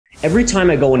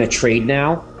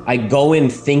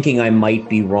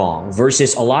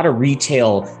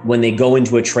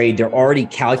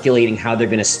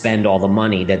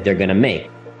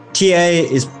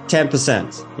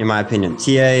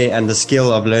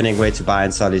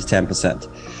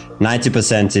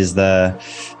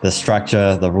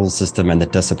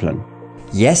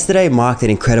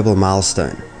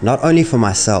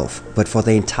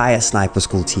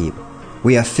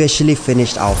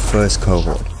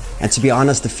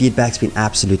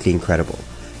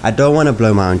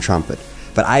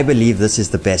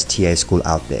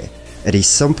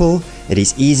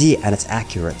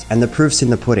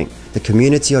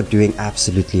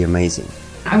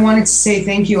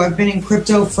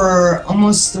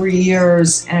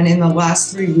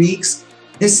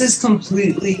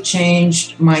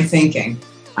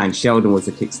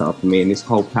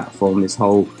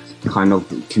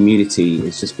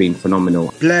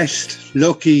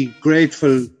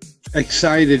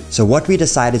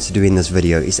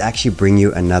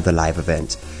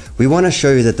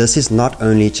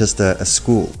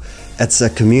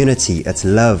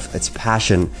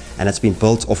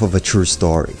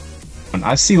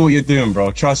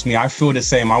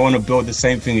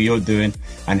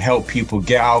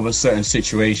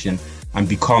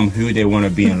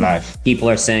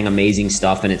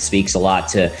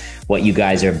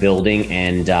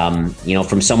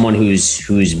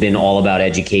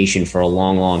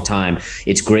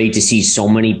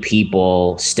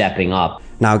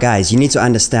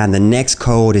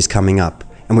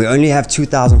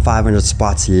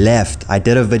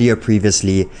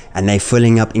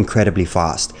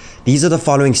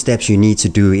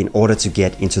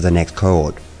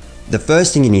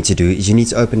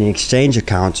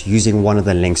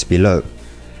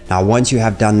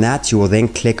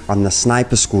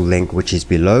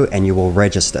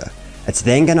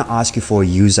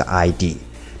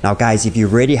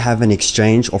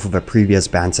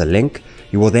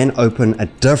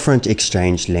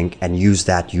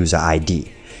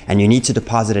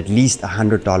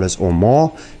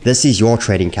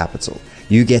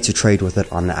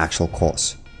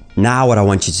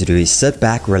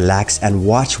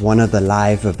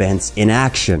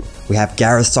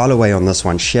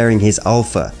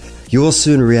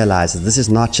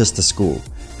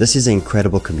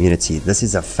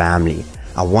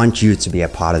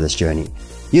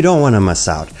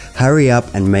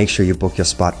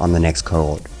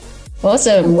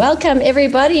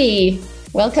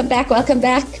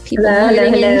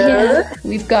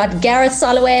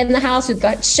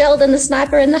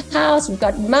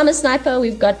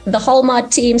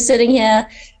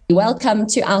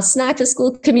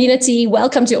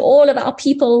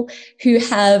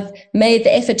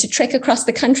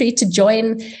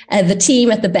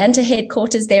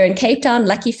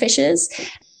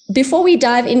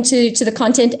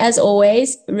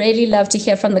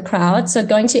So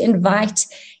going to invite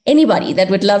anybody that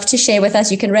would love to share with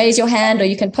us. You can raise your hand or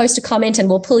you can post a comment and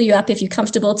we'll pull you up if you're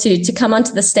comfortable to come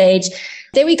onto the stage.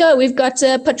 There we go. We've got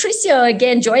Patricio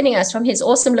again joining us from his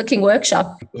awesome looking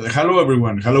workshop. Hello,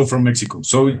 everyone. Hello from Mexico.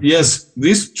 So yes,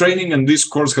 this training and this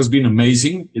course has been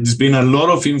amazing. It's been a lot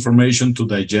of information to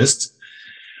digest,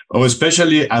 or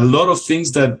especially a lot of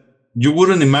things that you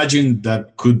wouldn't imagine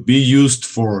that could be used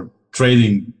for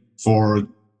trading, for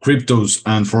cryptos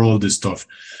and for all this stuff.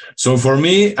 So for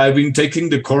me, I've been taking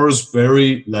the course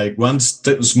very like one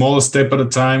small step at a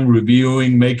time,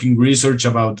 reviewing, making research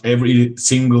about every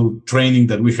single training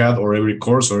that we had, or every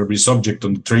course or every subject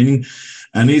on the training.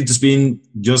 And it's been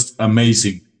just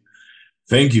amazing.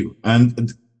 Thank you.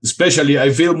 And especially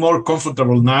I feel more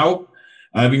comfortable now.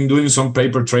 I've been doing some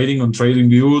paper trading on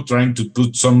TradingView, trying to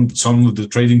put some of the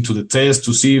trading to the test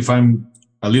to see if I'm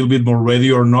a little bit more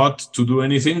ready or not to do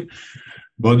anything.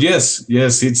 But yes,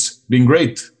 it's been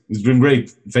great. It's been great.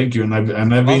 Thank you. And I've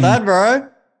been. Well done, bro.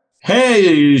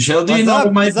 Hey, Sheldon.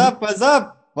 What's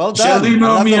up? Well done. Sheldon,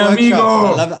 mi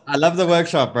amigo. I love the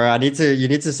workshop, bro. You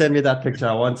need to send me that picture.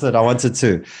 I wanted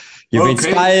to. You've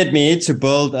inspired me to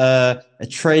build a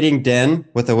trading den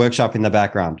with a workshop in the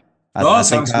background. I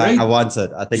think great. I want it.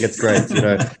 I think it's great. You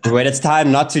know, when it's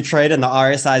time not to trade and the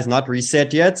RSI is not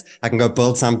reset yet, I can go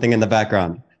build something in the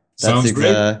background. Sounds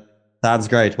great. Sounds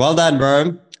great. Well done,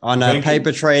 bro. On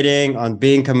paper trading, on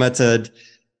being committed.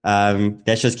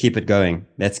 Let's just keep it going.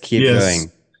 Let's keep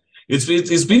going.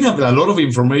 It's been a lot of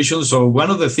information. So one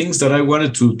of the things that I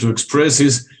wanted to express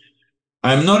is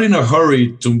I'm not in a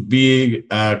hurry to be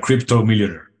a crypto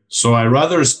millionaire. So I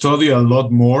rather study a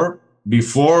lot more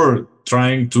before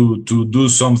trying to do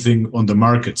something on the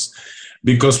markets.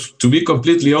 Because to be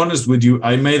completely honest with you,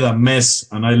 I made a mess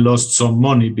and I lost some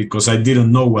money because I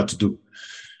didn't know what to do.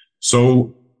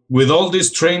 So with all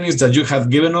these trainings that you have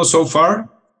given us so far,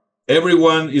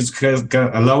 everyone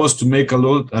can allow us to make a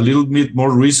little bit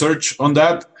more research on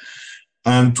that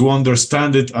and to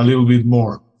understand it a little bit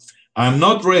more. I'm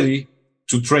not ready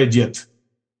to trade yet.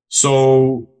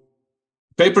 So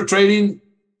paper trading,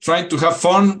 trying to have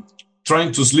fun,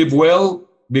 trying to sleep well,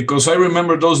 because I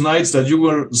remember those nights that you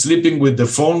were sleeping with the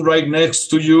phone right next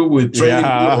to you with trading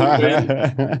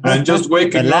and just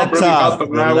waking up every half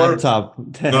an hour.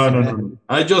 No.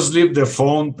 I just leave the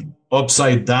phone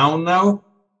upside down now,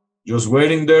 just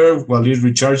waiting there while it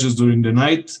recharges during the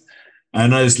night,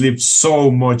 and I sleep so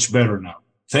much better now.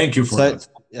 Thank you for that.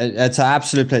 It's an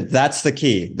absolute pleasure. That's the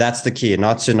key. That's the key.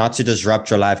 Not to disrupt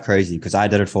your life crazy, because I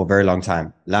did it for a very long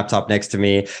time. Laptop next to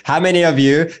me. How many of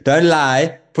you, don't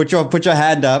lie, put your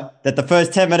hand up that the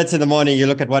first 10 minutes in the morning you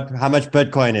look at how much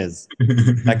Bitcoin is.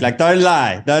 like don't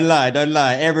lie.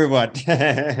 Everyone.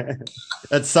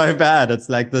 It's so bad. It's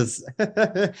like this.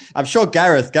 I'm sure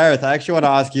Gareth, I actually want to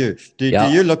ask you, do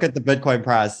you look at the Bitcoin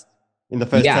price in the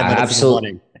first 10 minutes in the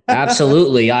morning?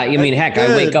 Absolutely. I mean, heck,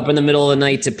 I wake up in the middle of the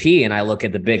night to pee and I look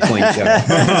at the Bitcoin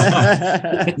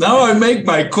chart. Now I make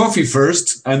my coffee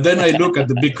first and then I look at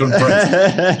the Bitcoin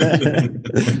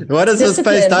price. What has this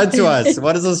space done to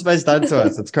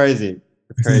us? It's crazy.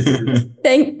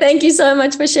 Thank you so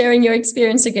much for sharing your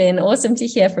experience again. Awesome to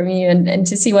hear from you and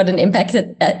to see what an impact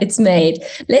it's made.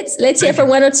 Let's hear from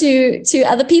one or two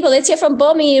other people. Let's hear from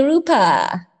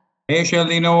𝗦𝗶𝗵𝗵𝗂𝗧. Hey,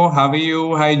 Sheldino, how are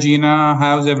you? Hi, Gina.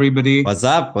 How's everybody? What's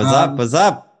up?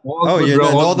 Oh, you're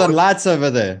the Northern Lights over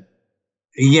there.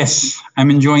 Yes, I'm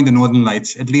enjoying the Northern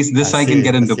Lights. At least this I can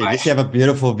get in Dubai. You have a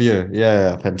beautiful view.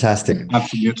 Yeah, fantastic.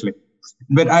 Absolutely.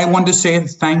 But I want to say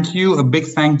thank you, a big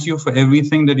thank you for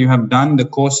everything that you have done. The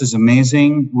course is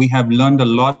amazing. We have learned a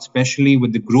lot, especially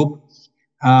with the group.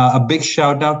 A big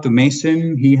shout out to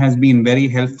Mason. He has been very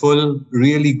helpful,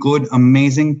 really good,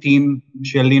 amazing team,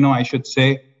 Sheldino, I should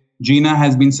say. Gina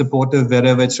has been supportive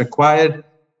wherever it's required.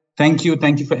 Thank you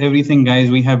for everything, guys.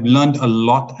 We have learned a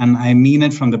lot, and I mean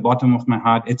it from the bottom of my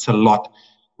heart. It's a lot.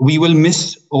 We will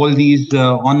miss all these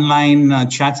online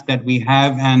chats that we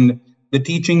have and the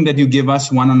teaching that you give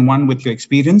us one-on-one with your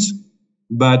experience.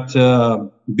 But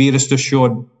be rest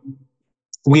assured,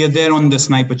 we are there on the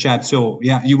Sniper chat. So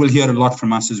yeah, you will hear a lot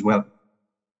from us as well.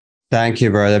 Thank you,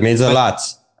 bro. That means a lot.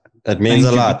 That means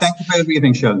a lot. Thank you for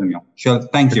everything, Sheldon.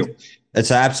 Thank you. It's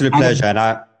an absolute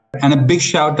pleasure. And a big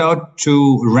shout out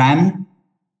to Ran,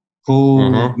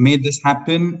 who made this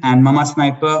happen. And Mama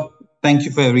Sniper, thank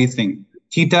you for everything.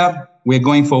 𝗂𝗘, we're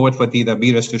going forward for 𝗂𝗘,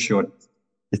 be rest assured.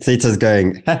 𝗂𝗘's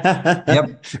going.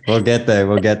 Yep. We'll get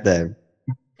there.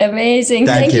 Amazing.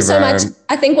 Thank you so much.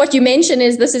 I think what you mentioned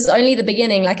is this is only the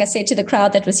beginning. Like I said to the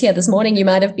crowd that was here this morning, you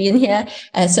might have been here.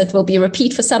 So it will be a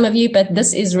repeat for some of you, but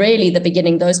this is really the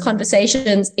beginning. Those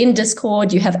conversations in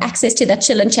Discord, you have access to that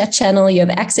chill and chat channel. You have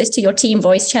access to your team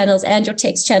voice channels and your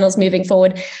text channels moving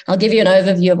forward. I'll give you an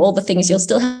overview of all the things you'll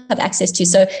still have access to.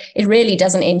 So it really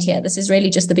doesn't end here. This is really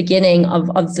just the beginning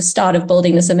of the start of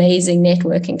building this amazing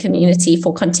network and community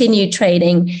for continued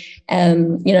trading,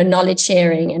 knowledge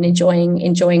sharing and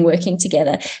enjoying working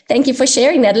together. Thank you for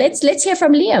sharing that. Let's hear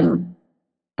from Liam.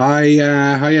 Hi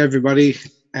everybody.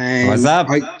 What's up?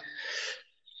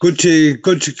 Good to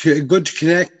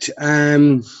connect.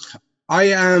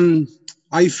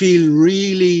 I feel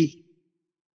really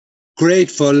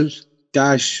grateful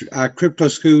that crypto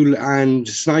school and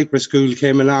sniper school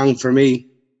came along for me.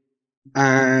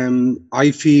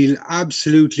 I feel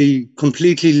absolutely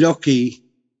completely lucky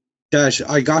that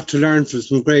I got to learn from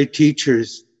some great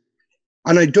teachers.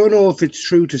 And I don't know if it's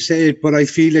true to say it, but I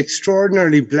feel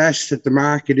extraordinarily blessed that the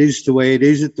market is the way it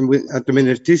is at the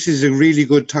minute. This is a really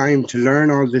good time to learn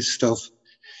all this stuff.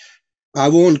 I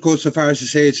won't go so far as to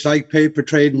say it's like paper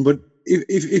trading, but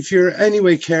if you're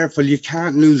anyway careful, you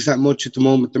can't lose that much at the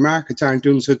moment. The markets aren't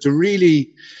doing so. It's a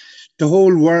really, the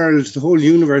whole world, the whole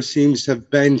universe seems to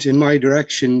have bent in my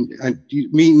direction, and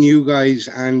meeting you guys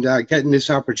and getting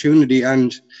this opportunity.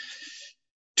 And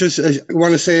just I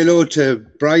want to say hello to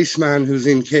Bryce, man, who's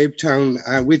in Cape Town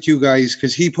with you guys,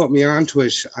 because he put me onto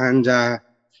it. And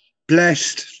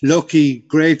blessed, lucky,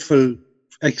 grateful,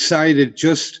 excited,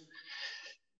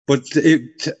 but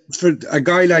for a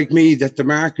guy like me that the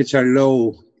markets are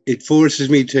low, it forces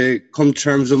me to come to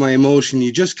terms with my emotion.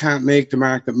 You just can't make the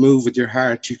market move with your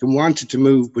heart. You can want it to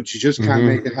move, but you just can't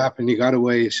make it happen. You got to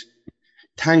wait.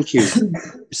 Thank you.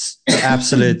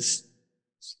 Absolute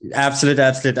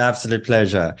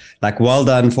pleasure. Like, well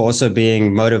done for also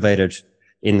being motivated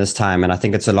in this time. And I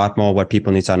think it's a lot more what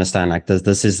people need to understand. Like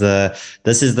this is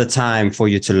the time for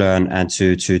you to learn and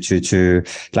to,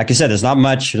 like you said, there's not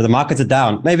much, the markets are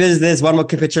down. Maybe there's one more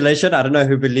capitulation. I don't know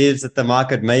who believes that the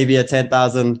market may be at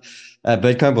 10,000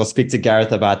 Bitcoin. We'll speak to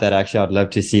Gareth about that. Actually, I'd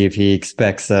love to see if he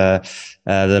expects the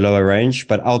lower range,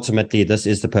 but ultimately this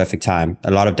is the perfect time. A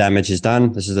lot of damage is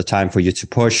done. This is the time for you to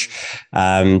push,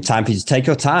 time for you to take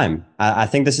your time. I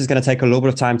think this is going to take a little bit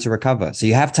of time to recover. So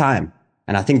you have time.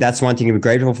 And I think that's one thing you're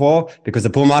grateful for, because the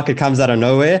bull market comes out of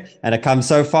nowhere and it comes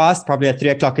so fast, probably at 3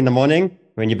 o'clock in the morning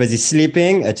when you're busy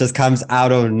sleeping. It just comes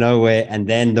out of nowhere. And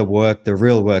then the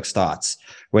real work starts,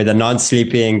 where the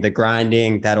non-sleeping, the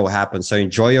grinding, that all happens. So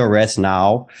enjoy your rest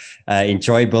now.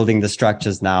 Enjoy building the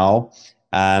structures now.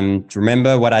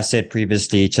 Remember what I said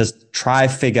previously, just try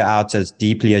figure out as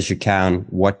deeply as you can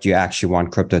what you actually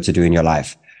want crypto to do in your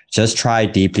life. Just try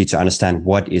deeply to understand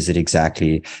what is it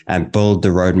exactly and build the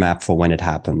roadmap for when it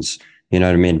happens. You know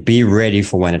what I mean? Be ready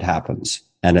for when it happens.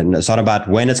 And it's not about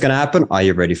when it's going to happen. Are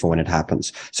you ready for when it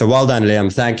happens? So well done,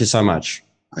 Liam. Thank you so much.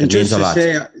 And just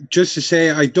to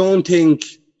say, I don't think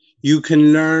you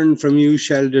can learn from you,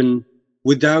 Sheldon,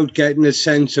 without getting a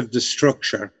sense of the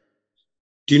structure.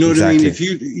 Do you know what I mean? If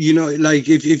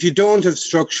if you don't have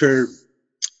structure,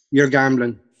 you're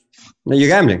gambling. No, you're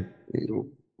gambling.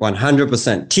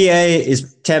 100%. TA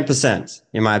is 10%,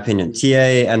 in my opinion.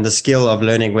 TA and the skill of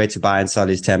learning where to buy and sell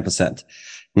is 10%.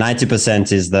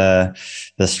 90% is the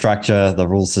structure, the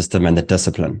rule system, and the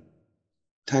discipline.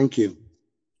 Thank you.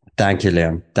 Thank you,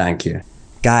 Liam. Thank you.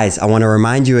 Guys, I want to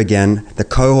remind you again, the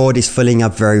cohort is filling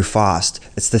up very fast.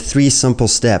 It's the 3 simple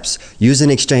steps. Use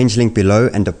an exchange link below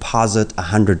and deposit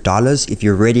 $100. If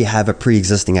you already have a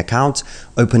pre-existing account,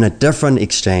 open a different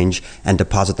exchange and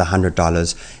deposit the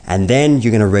 $100. And then you're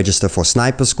going to register for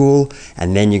Sniper School,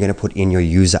 and then you're going to put in your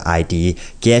user ID.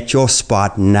 Get your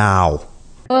spot now.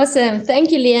 Awesome.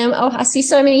 Thank you, Liam. Oh, I see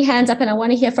so many hands up and I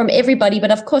want to hear from everybody,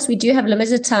 but of course we do have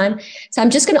limited time. So I'm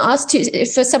just going to ask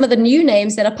for some of the new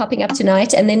names that are popping up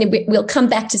tonight, and then we'll come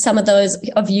back to some of those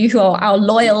of you who are our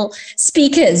loyal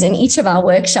speakers in each of our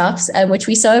workshops, which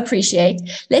we so appreciate.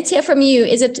 Let's hear from you.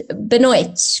 Is it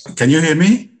Benoit? Can you hear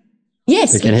me?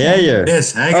 Yes, we can hear you.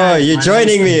 Yes. Hey guys, oh, you're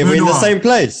joining me. We're in the same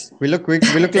place. We look like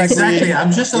exactly.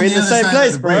 I'm just on we're the in the same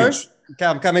place, bro. Bridge. Okay,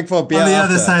 I'm coming for a beer. On the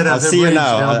after. other side of I'll the see bridge. you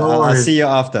now. No, I'll see you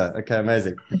after. Okay,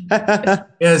 amazing.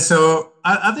 Yeah, so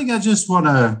I think I just want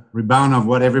to rebound on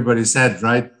what everybody said,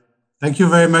 right? Thank you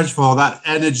very much for that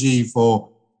energy, for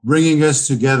bringing us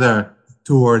together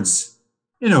towards,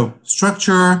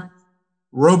 structure,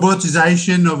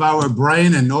 robotization of our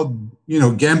brain, and not,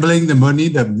 gambling the money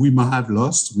that we might have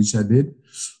lost, which I did.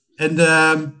 And,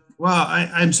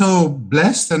 I'm so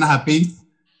blessed and happy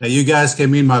that you guys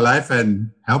came in my life and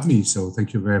helped me. So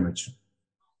thank you very much.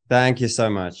 Thank you so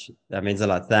much. That means a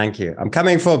lot. Thank you. I'm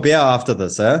coming for a beer after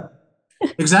this, sir.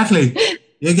 Exactly.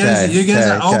 You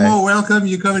guys are all more welcome.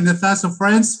 You come in the south of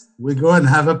France, we go and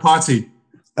have a party.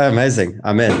 Amazing.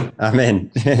 I'm in.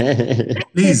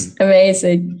 Please.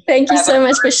 Amazing. Thank you so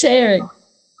much for sharing.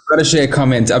 Got to share a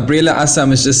comment. 𝗏𝗡𝗏 Assam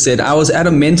has just said, I was at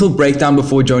a mental breakdown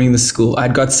before joining the school. I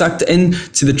had got sucked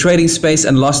into the trading space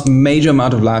and lost major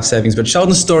amount of life savings. But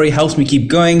Sheldon's story helps me keep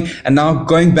going. And now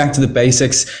going back to the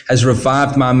basics has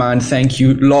revived my mind. Thank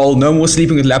you. Lol. No more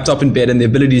sleeping with laptop in bed and the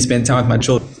ability to spend time with my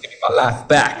children. Giving my life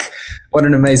back. What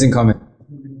an amazing comment.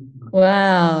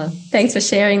 Wow. Thanks for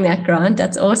sharing that, Grant.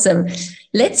 That's awesome.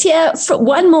 Let's hear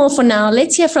one more for now.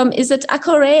 Let's hear from, is it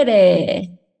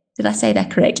𝗏𝗏𝗏𝗏𝗏? Did I say that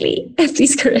correctly?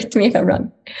 Please correct me if I'm wrong.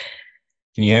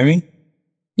 Can you hear me?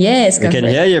 Yes. I can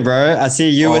hear you, bro. I see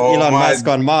you with Elon Musk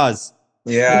on Mars.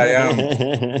 Yeah, I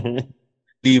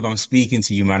am. I'm speaking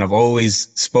to you, man. I've always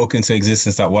spoken to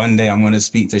existence that one day I'm going to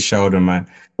speak to Sheldon, man,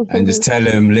 and just tell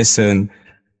him, listen,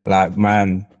 like,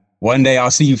 man, one day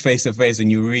I'll see you face to face and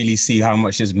you really see how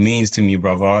much this means to me,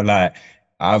 brother. Like,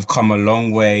 I've come a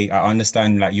long way. I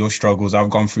understand, like, your struggles. I've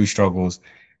gone through struggles.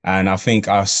 And I think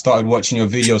I started watching your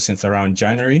videos since around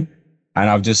January. And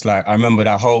I've just like, I remember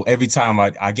that every time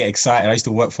I get excited, I used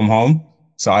to work from home.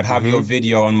 So I'd have your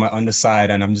video on the side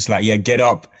and I'm just like, yeah, get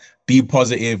up, be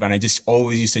positive. And I just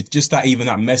always used to, even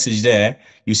that message there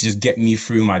used to just get me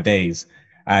through my days.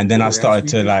 And then I started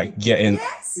to like get in.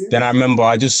 Then I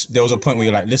remember there was a point where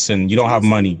you're like, listen, you don't have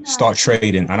money, start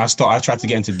trading. And I tried to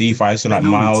get into DeFi. I used to like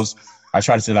Miles. I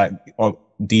tried to like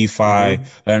DeFi,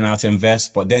 learn how to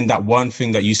invest. But then that one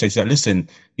thing that you said, listen,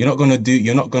 you're not going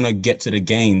to get to the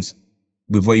gains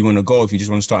with where you want to go if you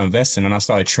just want to start investing. And I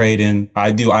started trading.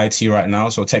 I do IT right now.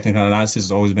 So technical analysis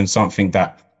has always been something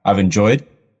that I've enjoyed.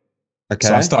 Okay.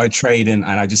 So I started trading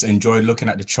and I just enjoyed looking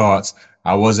at the charts.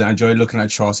 I enjoyed looking at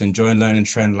charts, enjoying learning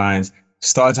trend lines.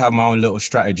 started to have my own little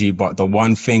strategy. But the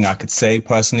one thing I could say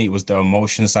personally was the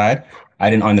emotion side. I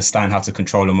didn't understand how to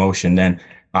control emotion. Then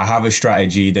I have a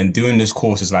strategy. Then doing this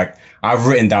course is like, I've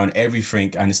written down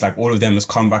everything, and it's like all of them has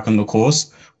come back on the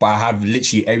course. But I have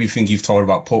literally everything you've told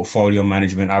about portfolio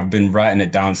management. I've been writing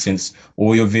it down since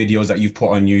all your videos that you've put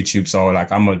on YouTube. So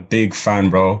like, I'm a big fan,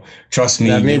 bro. Trust me.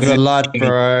 That means a lot,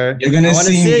 bro. You're going to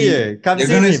see you. Come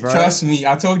see me, bro. Trust me.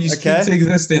 I told you, speak to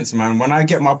existence, man. When I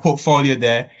get my portfolio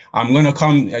there, I'm going to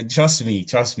come. Trust me.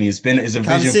 It's a vision.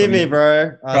 Come see me,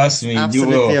 bro. Trust me.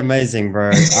 Absolutely you will. Amazing, bro.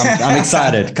 I'm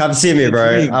excited. Come see me,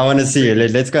 bro. I want to see you.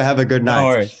 Let's go have a good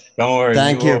night. Don't worry.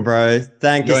 Thank you, bro.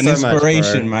 Thank you so much. You're an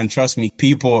inspiration, man. Trust me.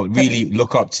 People really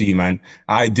look up to you, man.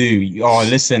 I do. Oh,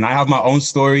 listen, I have my own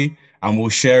story and we'll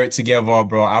share it together,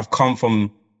 bro. I've come from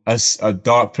a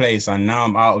dark place and now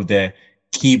I'm out of there.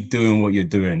 Keep doing what you're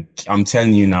doing. I'm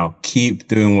telling you now, keep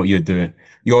doing what you're doing.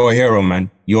 You're a hero, man.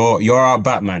 You're our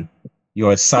Batman.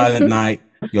 You're a silent knight.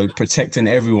 You're protecting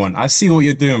everyone. I see what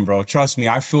you're doing, bro. Trust me.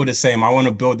 I feel the same. I want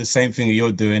to build the same thing that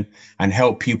you're doing and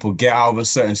help people get out of a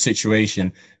certain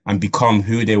situation and become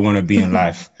who they want to be in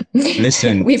life.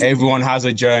 Listen, everyone has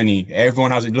a journey.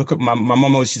 Everyone has a look at my mom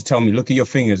always used to tell me, look at your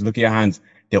fingers, look at your hands.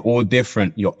 They're all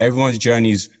different. Everyone's journey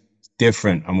is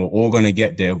different and we're all going to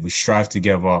get there. We strive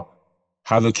together,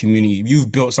 have a community.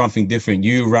 You've built something different.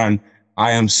 You ran.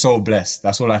 I am so blessed.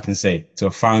 That's all I can say to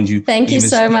have found you. Thank you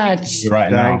so much.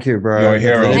 Thank you, bro. You're a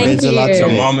hero. Thank you. Your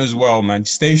mom as well, man.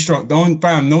 Stay strong.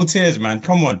 No tears, man.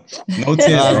 Come on. No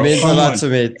tears. It means a lot to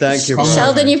me. Thank you, bro.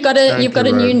 Sheldon, you've got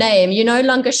a new name. You're no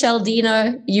longer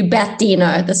Sheldino,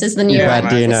 𝗦𝗶𝗴𝗂𝗧𝗏. This is the new one.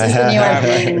 This is the new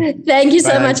one. Thank you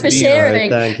so much for sharing.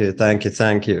 Thank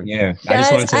you. Yeah, I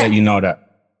just wanted to let you know that.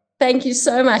 Thank you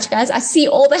so much, guys. I see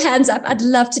all the hands up. I'd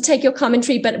love to take your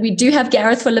commentary, but we do have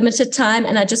Gareth for limited time,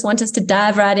 and I just want us to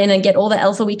dive right in and get all the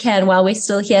alpha we can while we're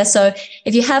still here. So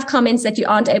if you have comments that you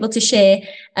aren't able to share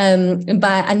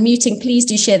by unmuting, please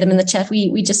do share them in the chat.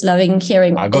 We just loving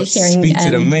hearing. I got to speak to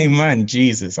the main man,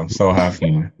 Jesus. I'm so happy,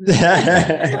 man.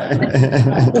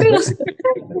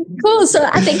 Cool. So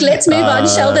I think let's move on.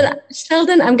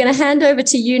 Sheldon, I'm going to hand over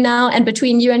to you now. And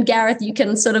between you and Gareth, you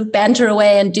can sort of banter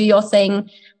away and do your thing.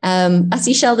 I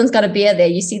see Sheldon's got a beer there.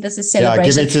 You see, this is celebration.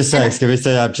 Yeah, give me 2 seconds. Give me 2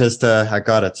 seconds. I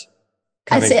got it.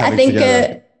 I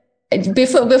think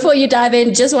before you dive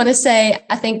in, just want to say,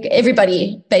 I think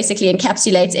everybody basically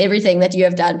encapsulates everything that you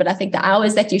have done. But I think the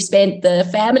hours that you've spent, the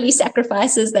family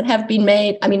sacrifices that have been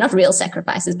made, I mean, not real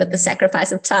sacrifices, but the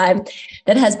sacrifice of time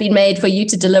that has been made for you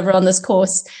to deliver on this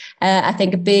course. I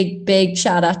think a big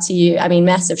shout out to you. I mean,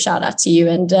 massive shout out to you.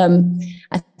 And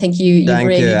I think you've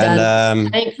really done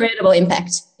an incredible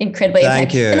impact.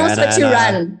 Thank you. And also to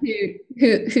Run,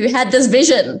 who had this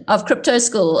vision of crypto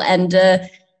school and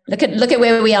look at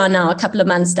where we are now, a couple of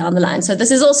months down the line. So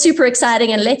this is all super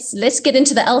exciting, and let's get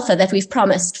into the alpha that we've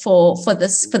promised for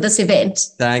this event.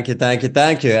 Thank you.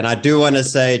 And I do want to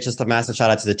say just a massive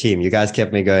shout out to the team. You guys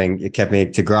kept me going. You kept me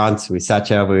to Grant. We sat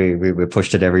here. We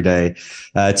pushed it every day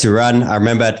to Run. I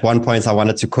remember at one point I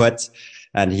wanted to quit,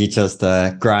 and he just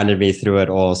grinded me through it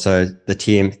all. So the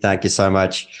team, thank you so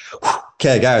much.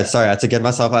 Okay, guys, sorry, I had to get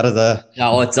myself out of the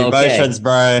emotions,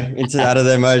 bro. Out of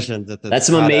the emotions. That's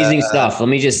some amazing stuff. Let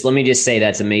me just say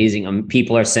that's amazing.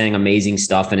 People are saying amazing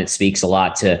stuff, and it speaks a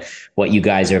lot to what you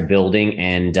guys are building.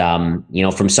 And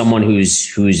from someone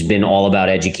who's been all about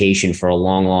education for a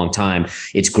long time,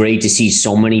 it's great to see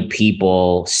so many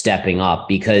people stepping up,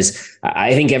 because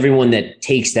I think everyone that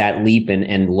takes that leap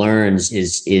and learns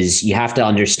is you have to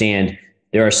understand.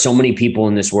 There are so many people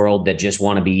in this world that just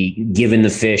want to be given the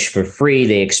fish for free.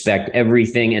 They expect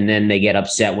everything, and then they get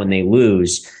upset when they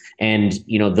lose. And,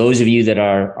 those of you that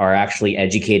are actually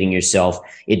educating yourself,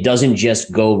 it doesn't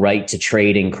just go right to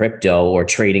trading crypto or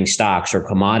trading stocks or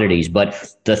commodities,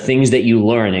 but the things that you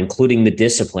learn, including the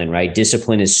discipline, right?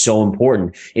 Discipline is so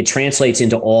important. It translates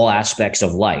into all aspects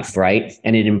of life, right?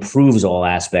 And it improves all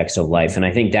aspects of life. And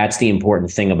I think that's the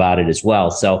important thing about it as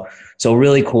well. So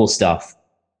really cool stuff.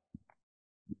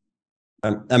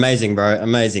 Amazing, bro.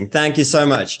 Amazing. Thank you so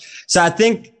much. So I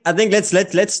think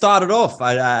let's start it off.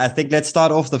 I think let's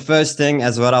start off. The first thing,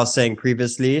 as what I was saying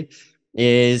previously,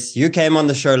 is you came on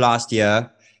the show last year.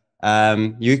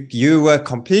 You were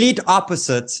complete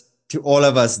opposite to all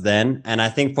of us then. And I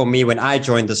think for me, when I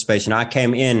joined the space, I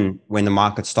came in when the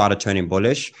market started turning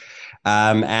bullish.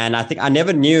 And I think I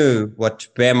never knew what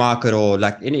bear market or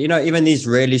even these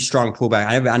really strong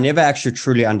pullback. I never actually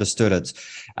truly understood it.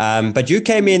 But you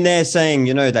came in there saying,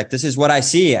 this is what I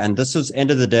see. And this was end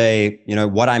of the day,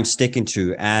 what I'm sticking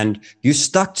to. And you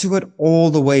stuck to it all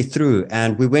the way through.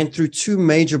 And we went through 2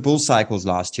 major bull cycles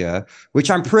last year, which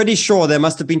I'm pretty sure there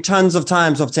must have been tons of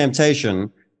times of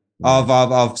temptation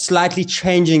of slightly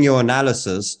changing your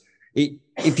analysis.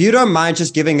 If you don't mind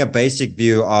just giving a basic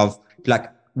view of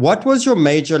like, what was your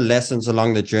major lessons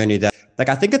along the journey that, like,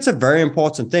 I think it's a very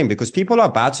important thing because people are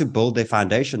about to build their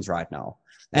foundations right now.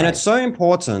 And it's so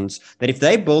important that if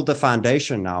they build the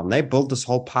foundation now and they build this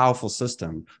whole powerful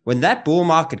system, when that bull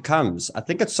market comes, I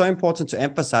think it's so important to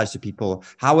emphasize to people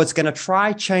how it's going to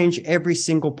try change every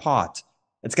single part.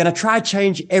 It's going to try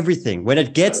change everything. When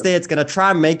it gets there, it's going to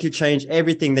try and make you change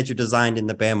everything that you designed in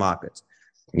the bear market.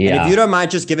 Yeah. And if you don't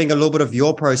mind just giving a little bit of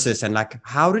your process and like,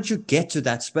 how did you get to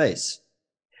that space?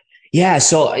 Yeah.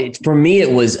 So for me,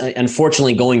 it was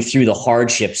unfortunately going through the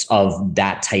hardships of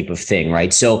that type of thing,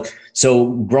 right? So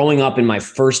growing up in my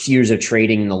first years of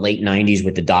trading in the late 90s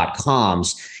with the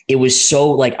 .coms, it was so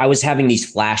like I was having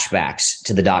these flashbacks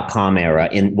to the .com era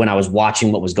when I was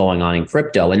watching what was going on in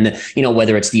crypto, and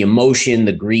whether it's the emotion,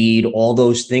 the greed, all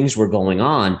those things were going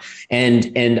on.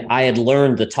 And I had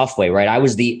learned the tough way, right? I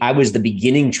was the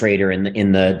beginning trader in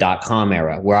the .com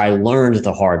era where I learned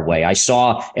the hard way. I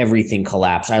saw everything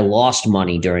collapse. I lost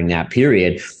money during that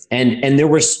period. And there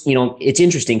was, it's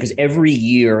interesting because every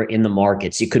year in the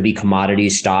markets, it could be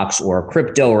commodities, stocks, or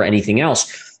crypto or anything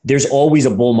else, there's always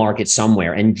a bull market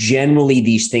somewhere. And generally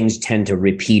these things tend to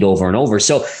repeat over and over.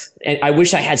 So I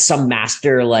wish I had some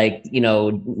master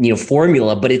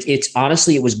formula, but it's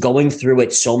honestly, it was going through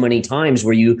it so many times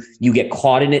where you get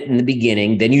caught in it in the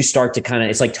beginning. Then you start to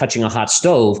it's like touching a hot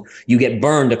stove. You get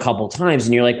burned a couple times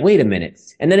and you're like, wait a minute.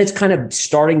 And then it's kind of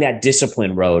starting that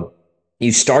discipline road.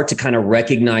 You start to kind of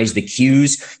recognize the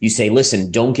cues. You say,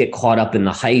 listen, don't get caught up in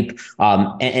the hype.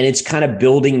 And it's kind of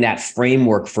building that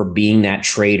framework for being that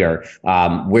trader,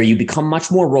 where you become much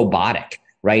more robotic,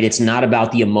 right? It's not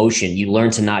about the emotion. You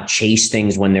learn to not chase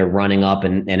things when they're running up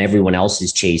and everyone else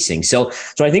is chasing. So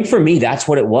I think for me, that's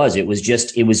what it was. It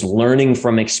was learning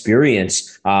from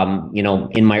experience,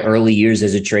 in my early years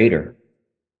as a trader.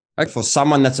 For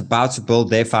someone that's about to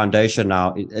build their foundation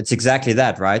now, it's exactly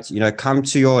that, right? Come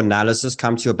to your analysis,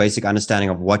 come to your basic understanding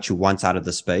of what you want out of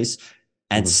the space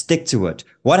and stick to it.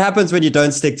 What happens when you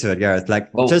don't stick to it, Gareth?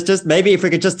 Just maybe if we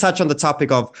could just touch on the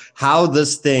topic of how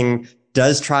this thing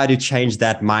does try to change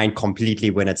that mind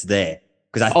completely when it's there.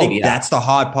 Because I think that's the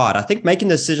hard part. I think making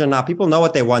a decision now, people know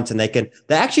what they want and they're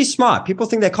actually smart. People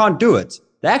think they can't do it.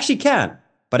 They actually can,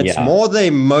 but it's more the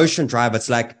emotion drive. It's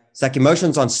like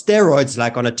emotions on steroids,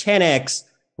 like on a 10x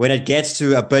when it gets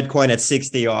to a Bitcoin at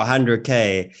 60 or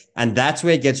 100K. And that's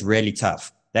where it gets really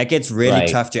tough. That gets really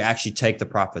tough to actually take the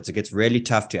profits. It gets really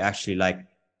tough to actually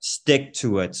stick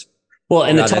to it. Well,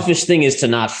 and the toughest thing is to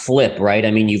not flip, right?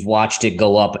 I mean, you've watched it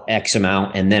go up X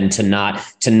amount and then to not,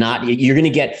 you're going to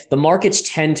get, the markets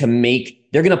tend to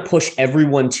they're going to push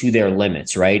everyone to their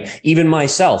limits, right? Even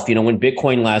myself, when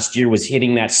Bitcoin last year was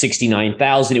hitting that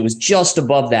 69,000, it was just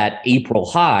above that April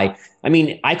high. I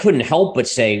mean, I couldn't help but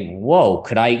say, whoa,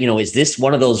 could I, is this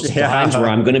one of those times where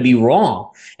I'm going to be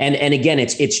wrong? And again,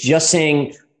 it's just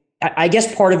saying, I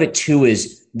guess part of it too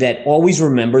is that always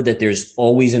remember that there's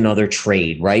always another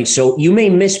trade, right? So you may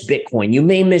miss Bitcoin, you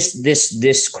may miss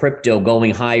this crypto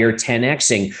going higher,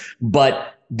 10xing,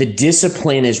 but the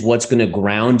discipline is what's going to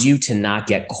ground you to not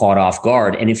get caught off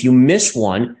guard. And if you miss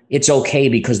one, it's okay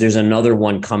because there's another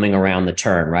one coming around the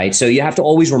turn, right? So you have to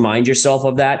always remind yourself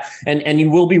of that. And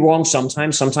you will be wrong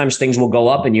sometimes. Sometimes things will go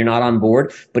up and you're not on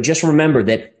board. But just remember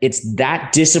that it's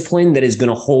that discipline that is going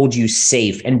to hold you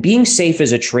safe. And being safe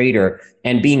as a trader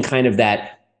and being kind of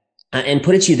that, and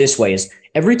put it to you this way, is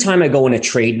every time I go in a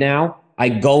trade now, I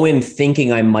go in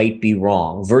thinking I might be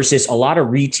wrong versus a lot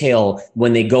of retail,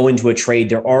 when they go into a trade,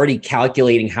 they're already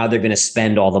calculating how they're going to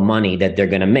spend all the money that they're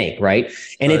going to make, right?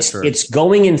 And it's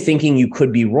going in thinking you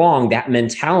could be wrong, that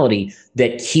mentality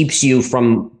that keeps you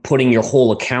from putting your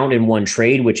whole account in one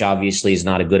trade, which obviously is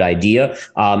not a good idea.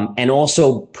 And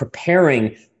also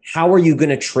preparing, how are you going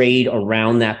to trade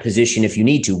around that position if you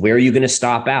need to? Where are you going to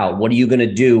stop out? What are you going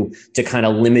to do to kind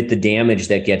of limit the damage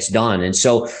that gets done? And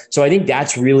so I think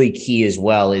that's really key as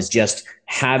well, is just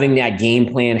having that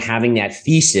game plan, having that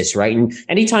thesis, right? And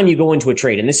anytime you go into a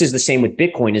trade, and this is the same with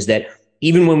Bitcoin, is that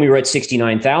even when we were at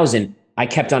 69,000, I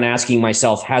kept on asking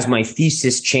myself, has my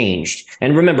thesis changed?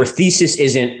 And remember, thesis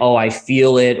isn't, oh, I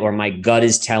feel it or my gut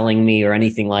is telling me or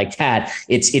anything like that.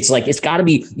 It's like, it's got to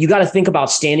be, you got to think about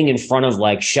standing in front of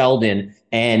like Sheldon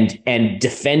and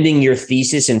defending your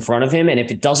thesis in front of him. And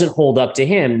if it doesn't hold up to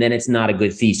him, then it's not a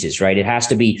good thesis, right? It has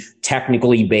to be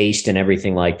technically based and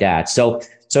everything like that. So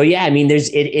yeah, I mean,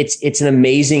 it's an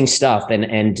amazing stuff.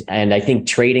 And I think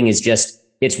trading is just,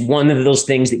 it's one of those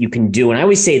things that you can do. And I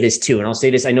always say this too, and I'll say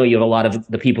this, I know you have a lot of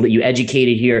the people that you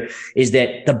educated here, is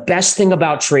that the best thing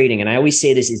about trading, and I always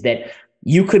say this, is that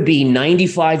you could be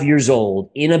 95 years old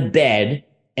in a bed,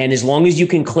 and as long as you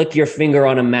can click your finger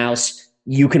on a mouse,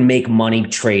 you can make money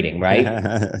trading, right?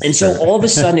 And so all of a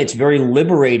sudden it's very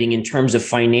liberating in terms of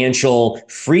financial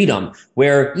freedom,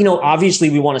 where, you know, obviously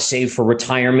we want to save for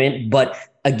retirement, but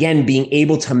again, being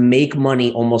able to make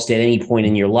money almost at any point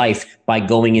in your life by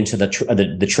going into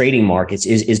the trading markets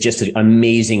is just an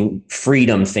amazing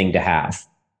freedom thing to have.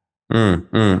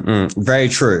 Very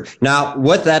true. Now,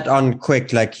 with that on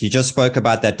quick, like you just spoke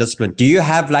about that discipline, do you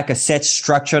have like a set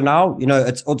structure now? You know,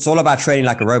 it's all about trading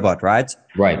like a robot, right?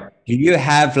 Right. Do you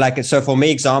have like, so for me,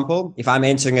 example, if I'm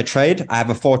entering a trade, I have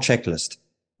a 4 checklist.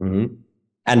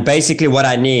 And basically what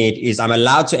I need is I'm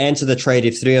allowed to enter the trade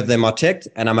if 3 of them are ticked,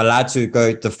 and I'm allowed to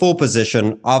go the full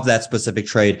position of that specific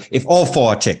trade if all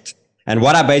 4 are ticked. And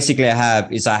what I basically have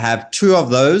is I have 2 of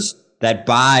those that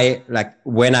buy like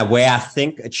where I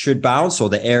think it should bounce, or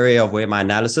the area of where my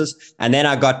analysis. And then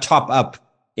I got top up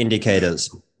indicators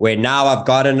where now I've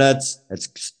gotten it,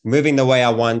 it's moving the way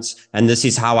I want, and this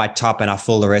is how I top and I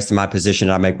fill the rest of my position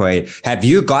and I make way. Have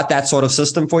you got that sort of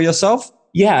system for yourself?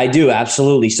 Yeah, I do.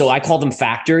 Absolutely. So I call them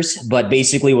factors, but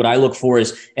basically what I look for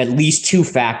is at least 2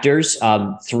 factors.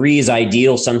 3 is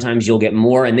ideal. Sometimes you'll get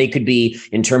more, and they could be,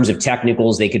 in terms of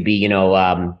technicals, they could be, you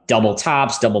know, double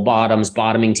tops, double bottoms,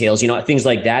 bottoming tails, you know, things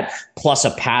like that, plus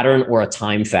a pattern or a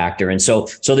time factor. And so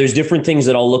there's different things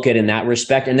that I'll look at in that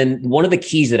respect. And then one of the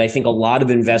keys that I think a lot of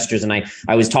investors, and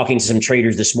I was talking to some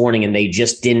traders this morning, and they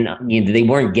just didn't, you know, they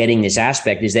weren't getting this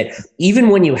aspect, is that even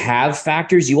when you have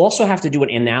factors, you also have to do an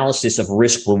analysis of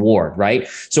risk reward, right?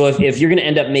 So if you're going to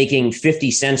end up making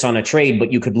 50 cents on a trade,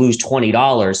 but you could lose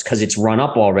 $20 because it's run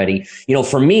up already, you know,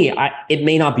 for me, it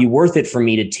may not be worth it for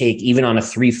me to take, even on a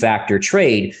 3-factor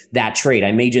trade, that trade.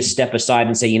 I may just step aside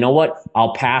and say, you know what,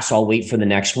 I'll pass, I'll wait for the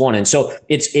next one. And so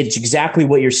it's exactly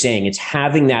what you're saying. It's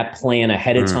having that plan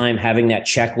ahead of time, having that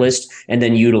checklist, and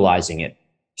then utilizing it.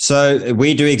 So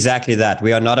we do exactly that.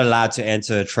 We are not allowed to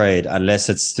enter a trade unless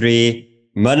it's 3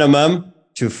 minimum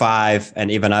to 5, and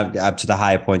even up to the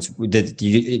higher points.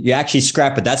 You actually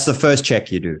scrap it. That's the first check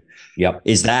you do. Yep.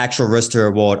 Is the actual risk to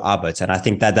reward arbit. And I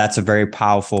think that's a very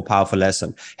powerful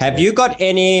lesson. Have you got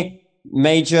any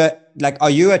major, like, are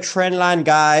you a trend line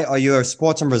guy? Are you a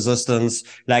support and resistance?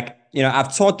 Like, you know,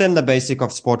 I've taught them the basic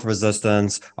of support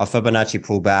resistance, of Fibonacci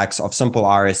pullbacks, of simple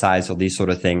RSIs, or these sort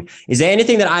of thing. Is there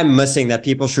anything that I'm missing that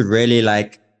people should really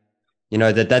like, you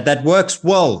know, that works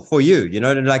well for you, you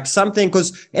know, like something,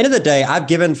 because end of the day, I've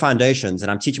given foundations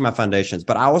and I'm teaching my foundations,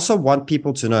 but I also want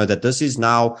people to know that this is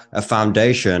now a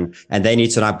foundation and they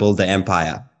need to now build the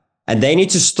empire, and they need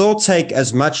to still take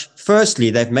as much.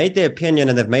 Firstly, they've made their opinion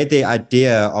and they've made their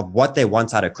idea of what they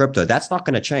want out of crypto. That's not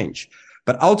going to change.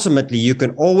 But ultimately, you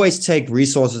can always take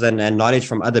resources and knowledge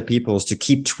from other people's to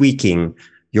keep tweaking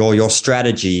your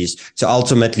strategies to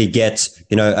ultimately get,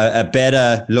 you know, a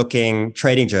better looking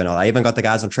trading journal. I even got the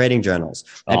guys on trading journals.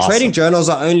 And awesome. Trading journals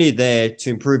are only there to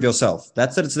improve yourself.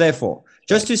 That's what it's there for.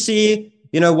 Just to see,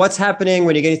 you know, what's happening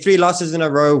when you're getting 3 losses in a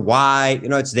row. Why? You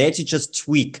know, it's there to just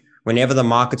tweak whenever the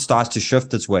market starts to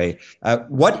shift its way.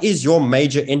 What is your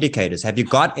major indicators? Have you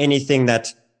got anything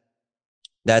that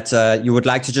you would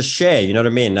like to just share, you know what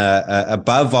I mean,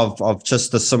 above of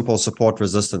just the simple support,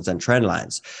 resistance, and trend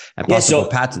lines and possible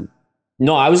pattern?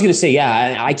 No, I was going to say,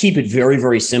 yeah, I keep it very,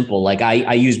 very simple. Like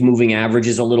I use moving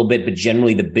averages a little bit, but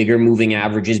generally the bigger moving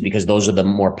averages, because those are the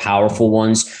more powerful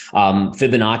ones.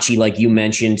 Fibonacci, like you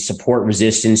mentioned, support,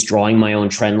 resistance, drawing my own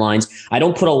trend lines. I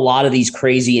don't put a lot of these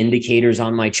crazy indicators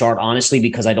on my chart, honestly,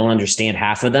 because I don't understand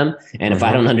half of them. And if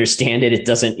I don't understand it, it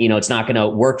doesn't, you know, it's not going to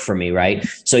work for me, right?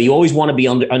 So you always want to be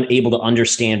able to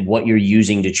understand what you're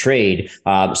using to trade,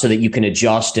 so that you can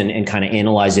adjust and kind of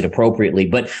analyze it appropriately.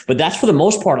 But that's for the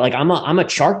most part. Like I'm a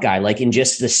chart guy. Like in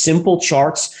just the simple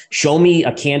charts, show me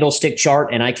a candlestick chart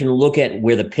and I can look at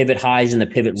where the pivot highs and the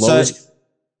pivot lows.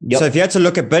 So if you had to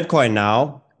look at Bitcoin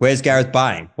now, where's Gareth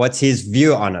buying? What's his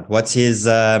view on it? What's his,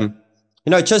 you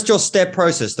know, just your step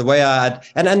process, the way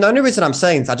and the only reason I'm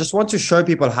saying is I just want to show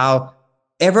people how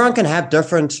everyone can have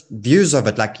different views of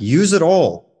it. Like use it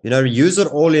all. You know, use it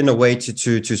all in a way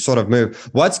to sort of move.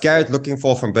 What's Gareth looking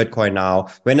for from Bitcoin now?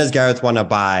 When does Gareth want to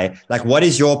buy? Like, what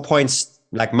is your points?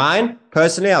 Like mine,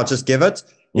 personally, I'll just give it,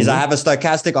 is I have a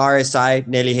stochastic RSI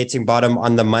nearly hitting bottom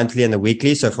on the monthly and the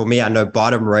weekly. So for me, I know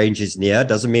bottom range is near.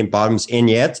 Doesn't mean bottom's in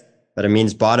yet, but it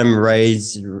means bottom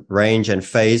range and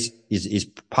phase is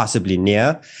possibly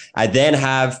near. I then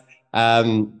have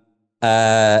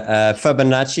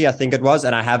Fibonacci, I think it was,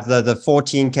 and I have the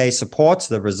 14K support,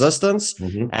 the resistance,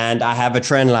 and I have a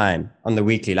trend line on the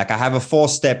weekly. Like I have a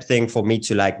 4-step thing for me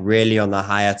to like really on the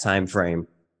higher time frame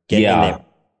get in there.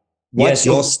 What's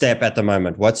your step at the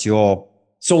moment? What's your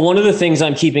So one of the things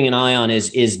I'm keeping an eye on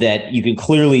is that you can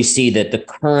clearly see that the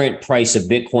current price of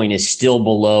Bitcoin is still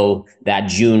below that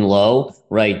June low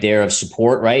right there of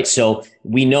support, right? So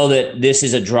we know that this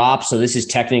is a drop. So this is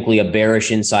technically a bearish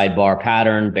inside bar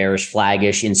pattern, bearish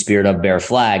flaggish in spirit of bear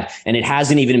flag. And it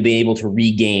hasn't even been able to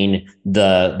regain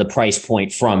the price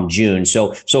point from June.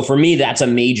 So for me, that's a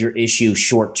major issue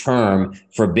short term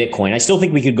for Bitcoin. I still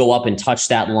think we could go up and touch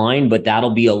that line, but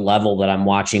that'll be a level that I'm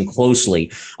watching closely.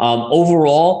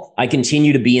 Overall, I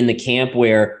continue to be in the camp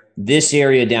where this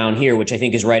area down here, which I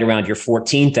think is right around your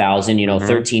 14,000,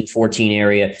 13, 14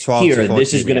 area here, 14,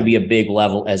 this is going to be a big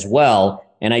level as well.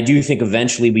 And I do think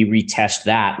eventually we retest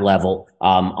that level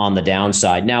on the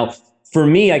downside. Now, for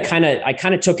me, I kind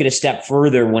of took it a step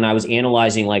further when I was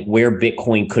analyzing like where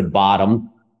Bitcoin could bottom.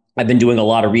 I've been doing a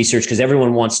lot of research because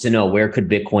everyone wants to know where could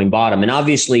Bitcoin bottom. And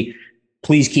obviously,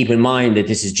 please keep in mind that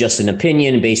this is just an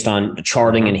opinion based on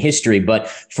charting and history. But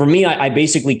for me, I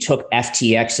basically took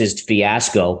FTX's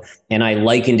fiasco and I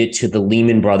likened it to the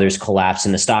Lehman Brothers collapse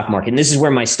in the stock market. And this is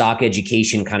where my stock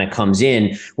education kind of comes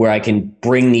in, where I can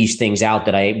bring these things out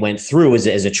that I went through as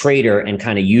a trader and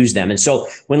kind of use them. And so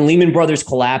when Lehman Brothers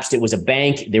collapsed, it was a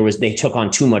bank. They took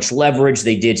on too much leverage.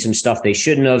 They did some stuff they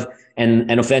shouldn't have. And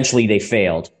eventually they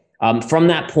failed. From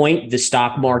that point, the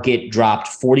stock market dropped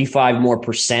 45% more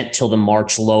till the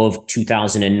March low of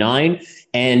 2009.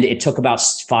 And it took about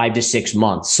 5 to 6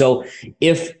 months. So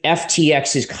if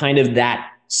FTX is kind of that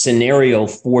scenario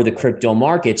for the crypto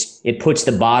markets, it puts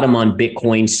the bottom on